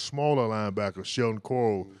 again, a smaller linebacker, Sheldon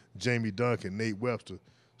Coral, Jamie Duncan, Nate Webster,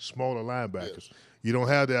 smaller linebackers. Yes. You don't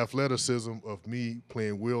have the athleticism of me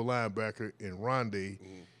playing Will linebacker and Rondé,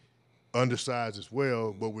 undersized as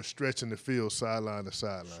well, but we're stretching the field sideline to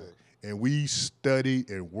sideline. Sure. And we studied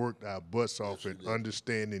and worked our butts off at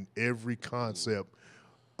understanding every concept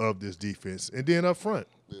of this defense. And then up front,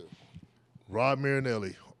 Rod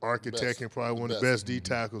Marinelli, architecting probably one of the best D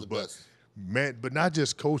tackles, but not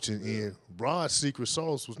just coaching. And Rod's secret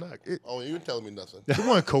sauce was not it. Oh, you were telling me nothing. It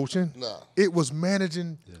wasn't coaching. Nah. It was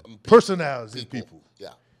managing personalities and people.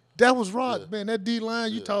 Yeah. That was Rod, man. That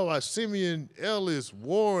D-line, you talk about Simeon, Ellis,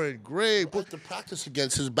 Warren, Gray. I have to practice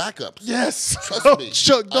against his backups. Yes. Trust me.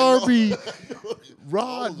 Chuck Darby.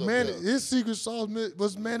 Rod, man, his secret sauce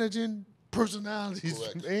was managing personalities,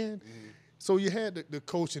 correct. Man. So you had the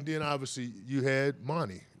coach, and then obviously you had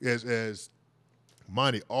Monty. As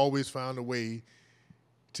Monty always found a way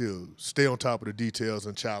to stay on top of the details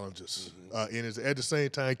and challenges. And at the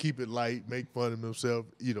same time, keep it light, make fun of himself,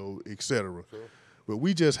 et cetera. Sure. But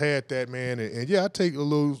we just had that, man. And I take a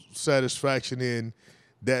little satisfaction in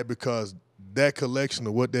that because that collection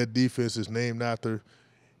of what that defense is named after,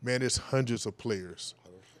 man, it's hundreds of players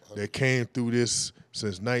that came through this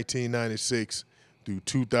since 1996 through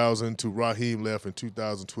 2000 to Raheem left in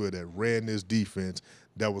 2012 that ran this defense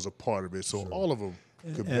that was a part of it. So all of them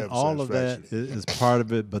could And have all of that satisfaction. is part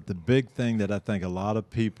of it, but the big thing that I think a lot of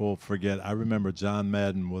people forget, I remember John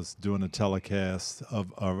Madden was doing a telecast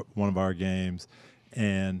of one of our games,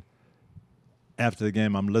 and after the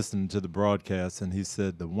game, I'm listening to the broadcast, and he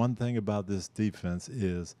said, the one thing about this defense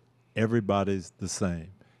is everybody's the same.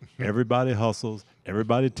 Everybody hustles,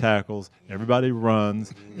 everybody tackles, everybody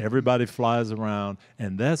runs, everybody flies around,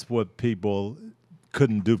 and that's what people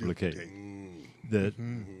couldn't duplicate. That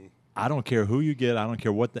I don't care who you get, I don't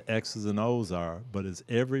care what the X's and O's are, but it's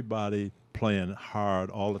everybody playing hard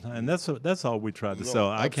all the time. And that's all we tried to sell.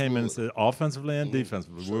 I came in and said, offensively and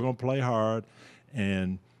defensively, we're going to play hard,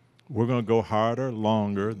 and we're going to go harder,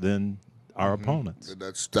 longer than our opponents.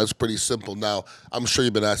 That's pretty simple. Now, I'm sure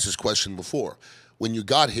you've been asked this question before. When you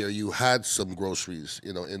got here, you had some groceries,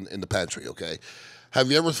 in the pantry, okay?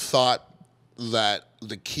 Have you ever thought that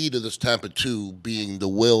the key to this Tampa 2 being the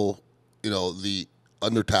will, the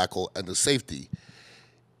under tackle and the safety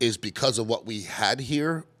is because of what we had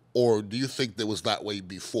here, or do you think there was that way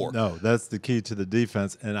before? No, that's the key to the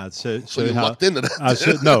defense, and I'll show So you you how. lucked into that.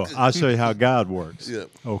 I'll show you how God works. Yeah.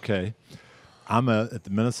 Okay, I'm at the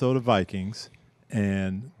Minnesota Vikings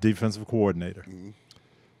and defensive coordinator.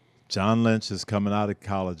 John Lynch is coming out of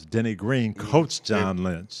college. Denny Green coached John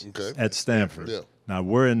Lynch at Stanford. Yeah. Now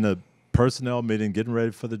we're in the personnel meeting, getting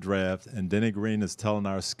ready for the draft, and Denny Green is telling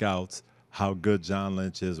our scouts how good John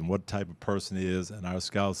Lynch is and what type of person he is, and our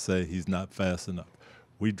scouts say he's not fast enough.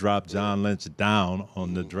 We dropped John Lynch down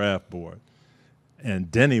on the draft board, and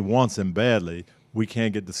Denny wants him badly. We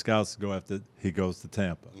can't get the scouts to go after he goes to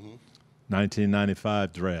Tampa.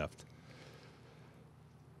 1995 draft.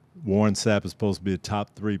 Warren Sapp is supposed to be a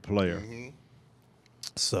top 3 player.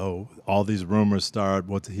 So all these rumors start,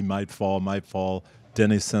 he might fall.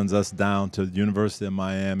 Denny sends us down to the University of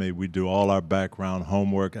Miami. We do all our background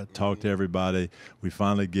homework. I talk to everybody. We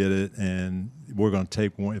finally get it, and we're going to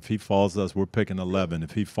take one. If he falls to us, we're picking 11.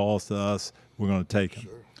 If he falls to us, we're going to take him.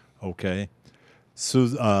 Okay?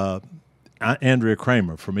 Andrea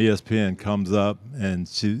Kramer from ESPN comes up, and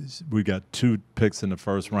we got 2 picks in the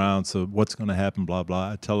first round, so what's going to happen, blah,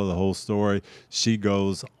 blah. I tell her the whole story. She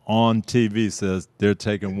goes on TV, says they're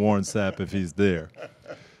taking Warren Sapp if he's there.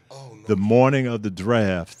 The morning of the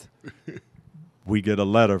draft, we get a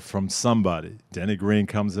letter from somebody. Denny Green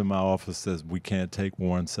comes in my office, says, we can't take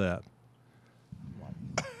Warren Sapp.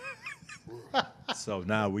 So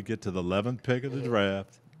now we get to the 11th pick of the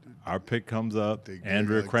draft. Our pick comes up.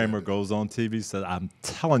 Andrea Kramer goes on TV, says, I'm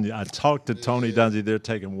telling you, I talked to Tony Dungy, they're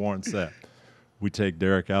taking Warren Sapp. We take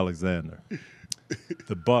Derek Alexander.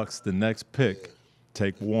 The Bucks, the next pick,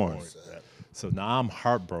 take Warren. So now I'm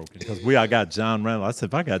heartbroken because I got John Randall. I said,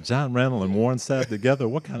 if I got John Randall and Warren Sapp together,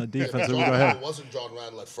 what kind of defense are we going to have? It wasn't John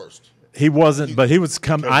Randall at first. He wasn't, but he was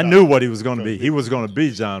coming. I knew what he was going to be. He was going to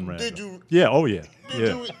be John Randall. Did you? Yeah. Oh yeah.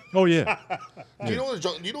 Yeah. you- Oh yeah. Do you know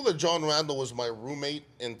that John Randall was my roommate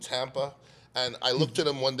in Tampa? And I looked at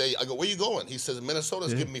him one day. I go, "Where you going?" He says,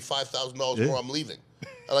 "Minnesota's giving me $5,000 more. I'm leaving."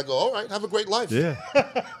 And I go, "All right, have a great life." Yeah.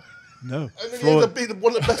 No. And then he ended up being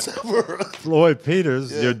one of the best ever. Floyd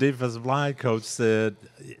Peters, your defensive line coach, said,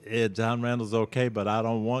 "Yeah, John Randall's okay, but I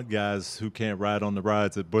don't want guys who can't ride on the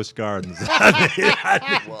rides at Busch Gardens." He was my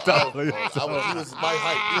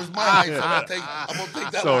height. He was my height. So I'm gonna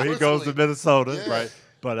take that. So one he goes to personally. Minnesota, Yeah. right?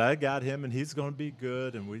 But I got him, and he's going to be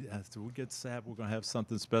good. And after we get Sapp, we're going to have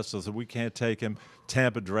something special. So we can't take him.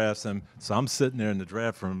 Tampa drafts him. So I'm sitting there in the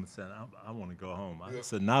draft room saying, I want to go home. I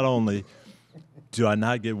said, not only do I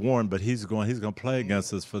not get Warren, but he's going to play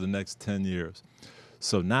against us for the next 10 years.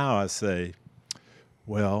 So now I say,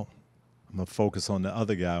 well, I'm going to focus on the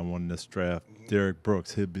other guy I won this draft, Derrick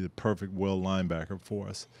Brooks. He'd be the perfect will linebacker for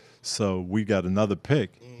us. So we got another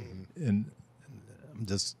pick, and I'm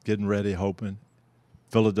just getting ready, hoping.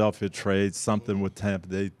 Philadelphia trades something with Tampa.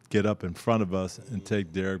 They get up in front of us and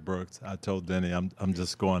take Derrick Brooks. I told Denny, I'm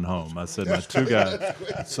just going home. I said, my 2 guys.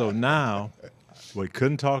 So now we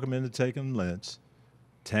couldn't talk him into taking Lynch.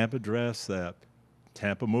 Tampa drafts Sapp.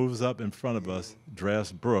 Tampa moves up in front of us,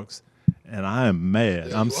 drafts Brooks, and I am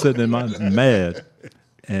mad. I'm sitting in my mad.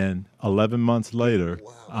 And 11 months later,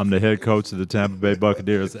 I'm the head coach of the Tampa Bay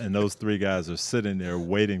Buccaneers, and those 3 guys are sitting there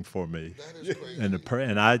waiting for me. That is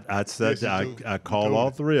crazy. And I said, I called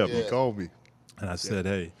all 3 of them. He called me. And I said,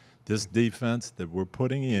 hey, this defense that we're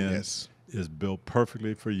putting in Yes. is built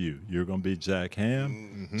perfectly for you. You're going to be Jack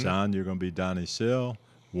Ham. John, you're going to be Donnie Shell.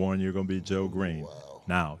 Warren, you're going to be Joe Green.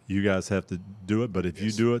 Now, you guys have to do it, but if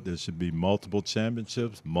you do it, there should be multiple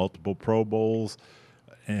championships, multiple Pro Bowls,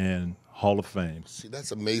 and Hall of Fame. See,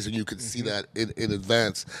 that's amazing. You could see that in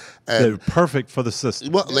advance. They're And perfect for the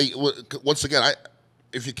system. well, once again,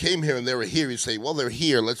 if you came here and they were here, you'd say, well, they're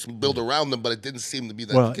here. Let's build around them. But it didn't seem to be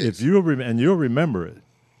that Well, case. if you'll remember it,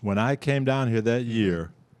 when I came down here that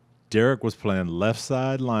year, Derrick was playing left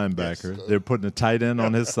side linebacker. They were putting a tight end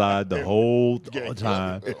on his side the whole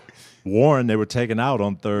time. Warren, they were taking out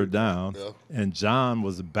on third down. And John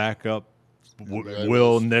was a backup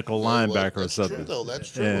will nickel linebacker or something.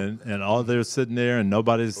 That's true. And all they're sitting there and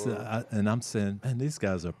nobody's and I'm saying, man, these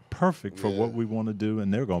guys are perfect for what we want to do,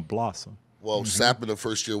 and they're going to blossom. Well, Sapp in the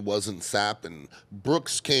first year wasn't Sapp, and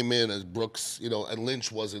Brooks came in as Brooks, and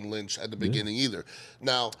Lynch wasn't Lynch at the beginning either.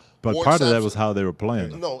 Now, but Warren part of that Sapp's was how they were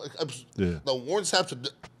playing. No, Warren Sapp's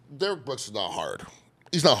Derrick Brooks is not hard.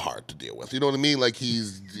 He's not hard to deal with. You know what I mean? Like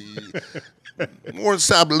Warren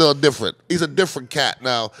Sapp a little different. He's a different cat.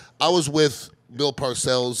 Now, I was with Bill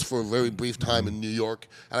Parcells for a very brief time in New York,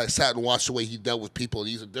 and I sat and watched the way he dealt with people, and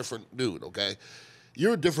he's a different dude, okay?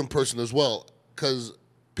 You're a different person as well, because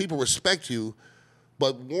people respect you,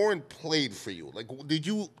 but Warren played for you. Like, did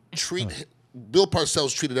you treat Bill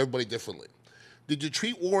Parcells treated everybody differently? Did you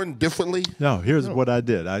treat Warren differently? No, here's what I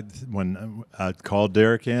did. When I called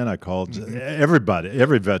Derrick in, I called everybody,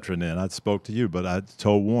 every veteran in. I spoke to you, but I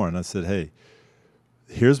told Warren, I said, hey,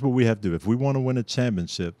 here's what we have to do. If we want to win a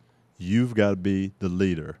championship, you've got to be the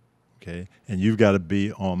leader, okay? And you've got to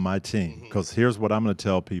be on my team, because here's what I'm going to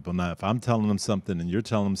tell people. Now, if I'm telling them something and you're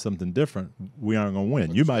telling them something different, we aren't going to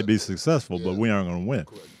win. You might be successful, but we aren't going to win.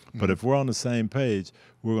 Correct. But if we're on the same page,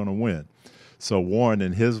 we're going to win. So Warren,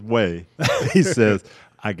 in his way, he says,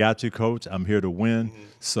 I got you, Coach. I'm here to win.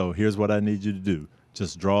 So here's what I need you to do.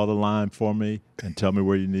 Just draw the line for me and tell me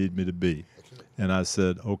where you need me to be. And I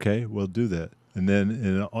said, okay, we'll do that. And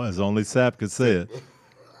then, as only Sapp could say it,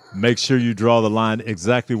 make sure you draw the line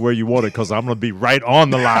exactly where you want it, because I'm going to be right on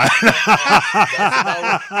the line.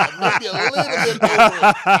 Maybe a little bit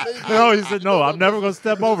over. No, he said, no, I'm never going to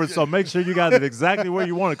step over it, so make sure you got it exactly where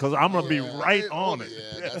you want it, because I'm going to be right on it.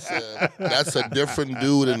 Yeah, that's a different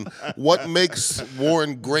dude. And what makes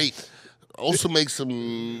Warren great also makes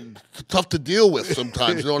him tough to deal with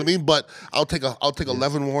sometimes. You know what I mean? But I'll take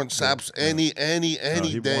 11 Warren Sapps any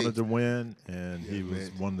He day. wanted to win, and he was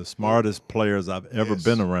one of the smartest players I've ever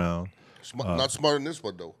been around. Not smarter than this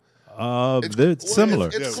one though. They're similar.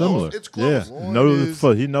 It's similar. Close. It's close.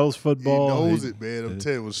 Yeah, he knows football. He knows it, man. I'm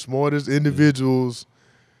telling you, the smartest individuals,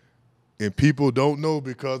 and people don't know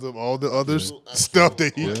because of all the other stuff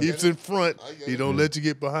that he keeps in front. He don't let you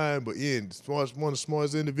get behind. But Ian, one of the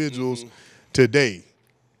smartest individuals today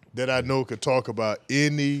that I know could talk about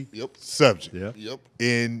any subject. Yep.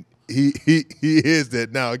 And he is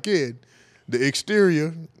that. Now, again, the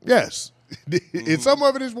exterior, yes. And some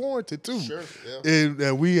of it is warranted too. Sure, yeah.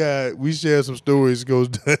 And we shared some stories, goes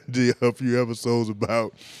down to a few episodes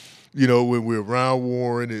about, when we're around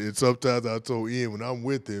Warren, and sometimes I told Ian when I'm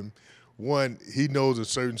with him, one, he knows in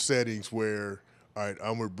certain settings where, all right,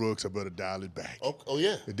 I'm with Brooks, I better dial it back. Oh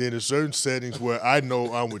yeah. And then in certain settings where I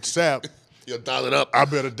know I'm with Sapp, You'll dial it up. I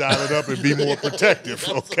better dial it up and be more protective,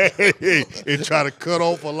 okay? And try to cut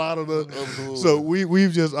off a lot of the. So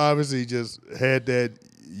we've just obviously just had that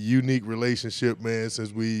unique relationship, man,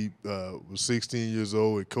 since we was 16 years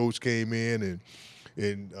old. And Coach came in,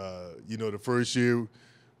 and the first year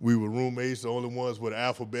we were roommates, the only ones where the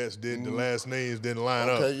alphabets didn't, the last names didn't line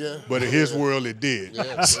up. Yeah. But in his world, it did.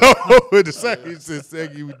 Yeah. So the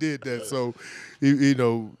second we did that, so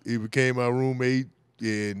he became my roommate,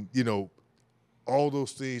 and all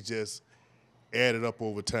those things just added up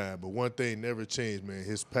over time. But one thing never changed, man.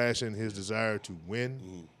 His passion, his desire to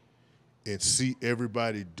win and see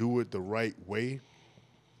everybody do it the right way,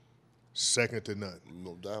 second to none.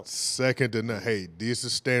 No doubt. Second to none. Hey, this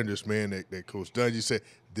is standards, man, that Coach Dungy said.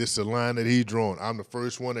 This is the line that he drawn. I'm the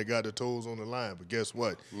first one that got the toes on the line. But guess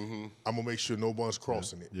what? I'm going to make sure no one's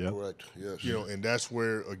crossing it. Yeah. Correct. Yes. And that's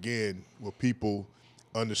where, again, where people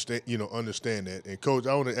understand that. And, Coach,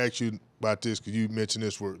 I want to ask you about this, because you mentioned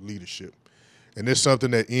this word leadership. And it's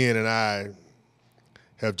something that Ian and I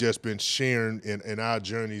have just been sharing in our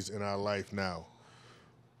journeys in our life now.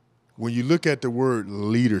 When you look at the word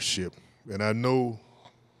leadership, and I know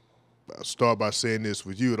I'll start by saying this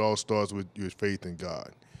with you, it all starts with your faith in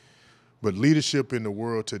God. But leadership in the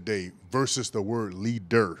world today versus the word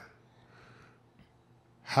leader,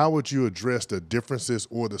 how would you address the differences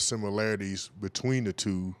or the similarities between the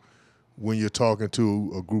two when you're talking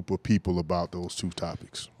to a group of people about those two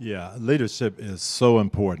topics? Yeah, leadership is so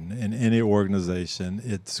important in any organization.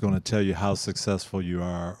 It's going to tell you how successful you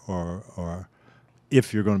are, or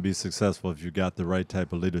if you're going to be successful, if you got the right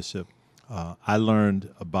type of leadership. I learned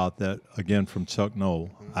about that, again, from Chuck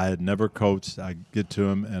Noll. I had never coached. I get to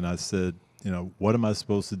him and I said, what am I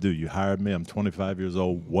supposed to do? You hired me. I'm 25 years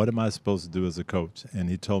old. What am I supposed to do as a coach? And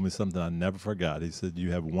he told me something I never forgot. He said,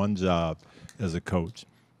 you have one job as a coach.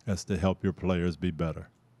 That's to help your players be better.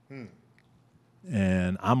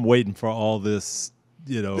 And I'm waiting for all this,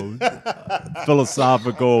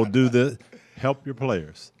 philosophical, do this, help your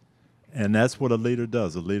players. And that's what a leader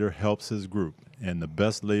does. A leader helps his group. And the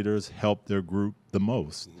best leaders help their group the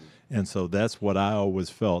most. And so that's what I always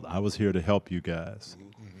felt. I was here to help you guys.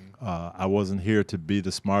 I wasn't here to be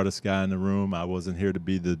the smartest guy in the room. I wasn't here to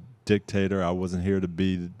be the dictator. I wasn't here to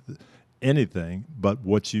be anything but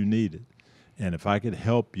what you needed. And if I could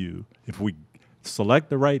help you, if we select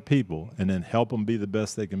the right people and then help them be the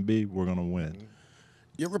best they can be, we're going to win.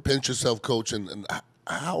 You ever pinch yourself, Coach, and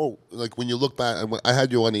how, like, when you look back, and I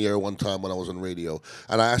had you on the air one time when I was on radio,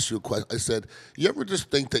 and I asked you a question. I said, you ever just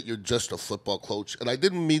think that you're just a football coach? And I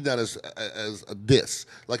didn't mean that as a diss.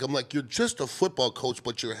 Like, I'm like, you're just a football coach,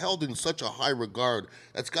 but you're held in such a high regard.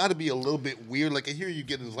 That's got to be a little bit weird. Like, I hear you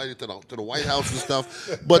get invited to the White House and stuff.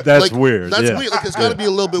 But that's like, weird. That's yeah. weird. Like, it's got to be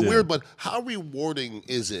a little bit weird. But how rewarding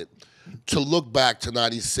is it to look back to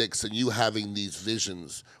 '96 and you having these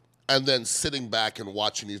visions, and then sitting back and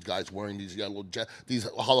watching these guys wearing these these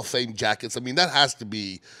Hall of Fame jackets? I mean, that has to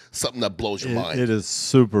be something that blows your mind. It is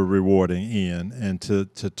super rewarding, Ian. And to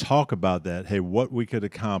talk about that, hey, what we could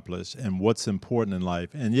accomplish and what's important in life.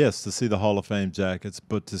 And, yes, to see the Hall of Fame jackets,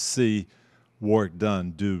 but to see Warwick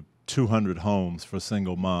Dunn do 200 homes for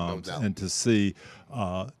single moms, and to see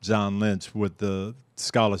John Lynch with the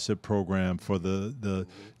scholarship program for the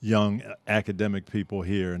young academic people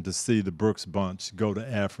here, and to see the Brooks bunch go to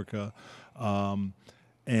Africa,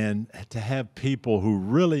 and to have people who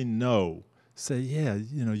really know say, yeah,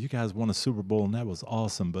 you guys won a Super Bowl and that was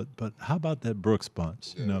awesome, but how about that Brooks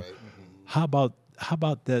bunch? Right. How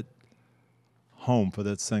about that home for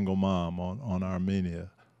that single mom on Armenia?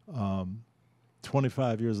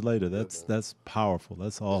 25 years later, that's powerful.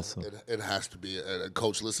 That's awesome. It has to be.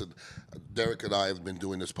 Coach, listen, Derrick and I have been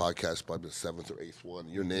doing this podcast by the 7th or 8th one.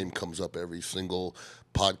 Your name comes up every single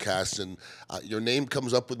podcast, and your name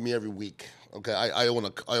comes up with me every week. Okay, I own a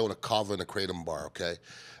Kava and a Kratom bar. Okay,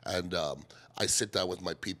 and I sit down with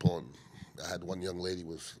my people, and I had one young lady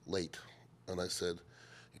was late, and I said,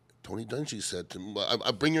 Tony Dungy said to me, I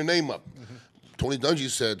bring your name up. Tony Dungy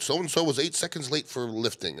said, so-and-so was 8 seconds late for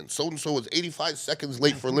lifting, and so-and-so was 85 seconds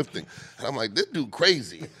late for lifting. And I'm like, this dude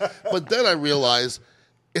crazy. But then I realized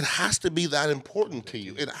it has to be that important to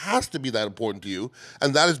you. It has to be that important to you.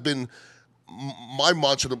 And that has been my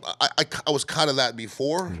mantra. I was kind of that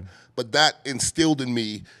before, but that instilled in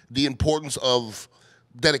me the importance of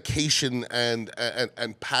dedication and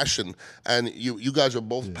passion. And you guys are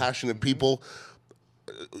both passionate people.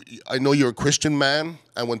 I know you're a Christian man,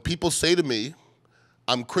 and when people say to me,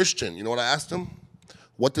 I'm Christian, you know what I asked them?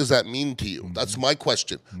 What does that mean to you? That's my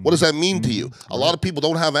question. What does that mean to you? A lot of people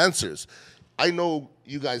don't have answers. I know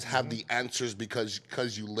you guys have the answers because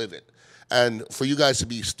you live it. And for you guys to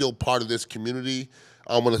be still part of this community,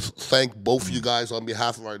 I want to thank both of you guys on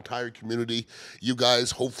behalf of our entire community. You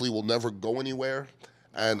guys hopefully will never go anywhere.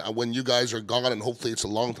 And when you guys are gone, and hopefully it's a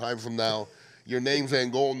long time from now, your names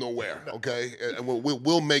ain't going nowhere, okay? And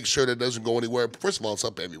we'll make sure that it doesn't go anywhere. First of all, it's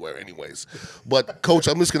up everywhere anyways. But, Coach,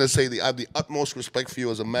 I'm just going to say I have the utmost respect for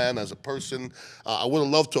you as a man, as a person. I would have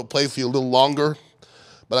loved to have played for you a little longer,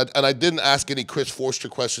 but I didn't ask any Chris Forster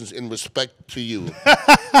questions in respect to you.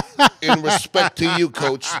 In respect to you,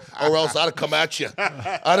 Coach, or else I'd have come at you.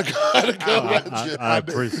 I'd have come at you. I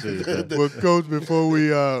appreciate that. Well, Coach, before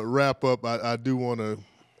we wrap up, I do want to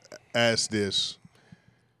ask this.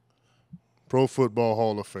 Pro Football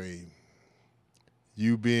Hall of Fame,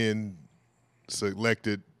 you being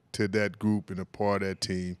selected to that group and a part of that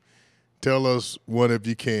team, tell us, one, if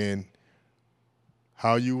you can,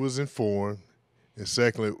 how you was informed, and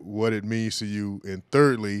secondly, what it means to you, and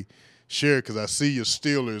thirdly, share, because I see your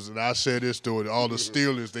Steelers, and I share this story, all the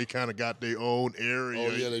Steelers, they kind of got their own area,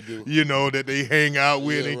 Oh, yeah, they do. That they hang out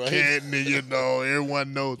with in Canton, and,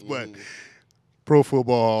 everyone knows, but Pro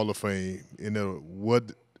Football Hall of Fame,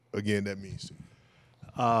 what – again, that means to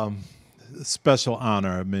you. Special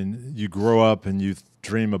honor. I mean, you grow up and you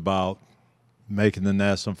dream about making the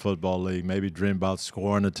National Football League, maybe dream about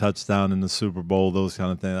scoring a touchdown in the Super Bowl, those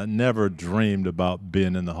kind of things. I never dreamed about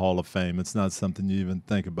being in the Hall of Fame. It's not something you even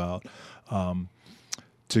think about.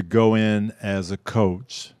 To go in as a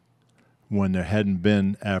coach when there hadn't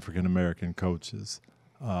been African-American coaches,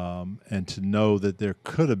 and to know that there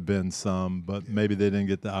could have been some, but maybe they didn't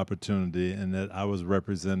get the opportunity, and that I was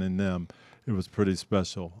representing them, it was pretty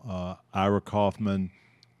special. Ira Kaufman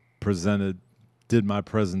did my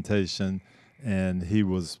presentation, and he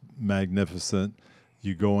was magnificent.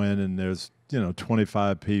 you go in and there's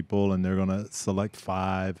 25 people and they're going to select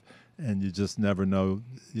 5, and you just never know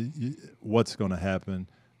what's going to happen.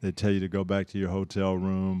 They tell you to go back to your hotel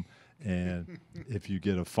room, and if you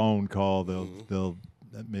get a phone call,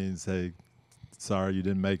 that means, hey, sorry you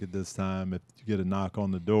didn't make it this time. If you get a knock on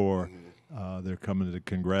the door, they're coming to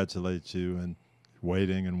congratulate you, and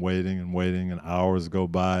waiting and waiting and waiting, and hours go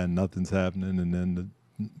by and nothing's happening, and then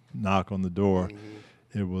the knock on the door.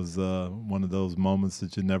 It was one of those moments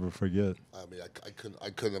that you never forget. I mean, I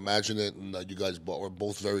couldn't imagine it, and you guys were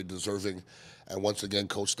both very deserving. And once again,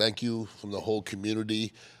 Coach, thank you from the whole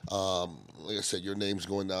community. Like I said, your name's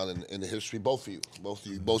going down in the history. Both of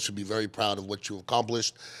you both should be very proud of what you've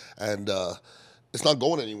accomplished, and it's not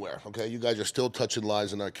going anywhere. Okay, you guys are still touching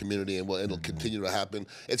lives in our community, and it'll continue to happen.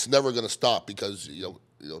 It's never going to stop because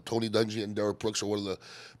Tony Dungy and Derrick Brooks are one of the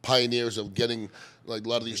pioneers of getting like a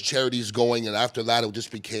lot of these charities going, and after that it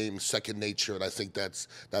just became second nature, and I think that's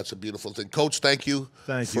a beautiful thing. Coach, thank you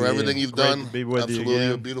for everything you've done. To be with Absolutely, you again.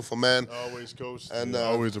 You're a beautiful man. Always, Coach, and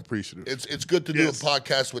always appreciative. It's good to do a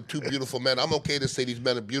podcast with two beautiful men. I'm okay to say these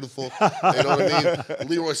men are beautiful. You know what I mean?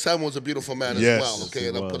 Leroy Sam was a beautiful man as well. Okay,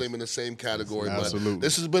 and I'll put him in the same category. Absolutely. But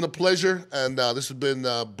this has been a pleasure, and this has been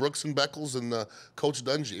Brooks and Beckles and Coach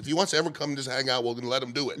Dungy. If he wants to ever come and just hang out, we're going to let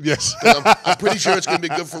him do it. Yes. I'm pretty sure it's going to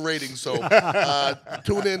be good for ratings. So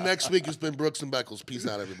tune in next week. It's been Brooks and Beckles. Peace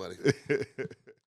out, everybody.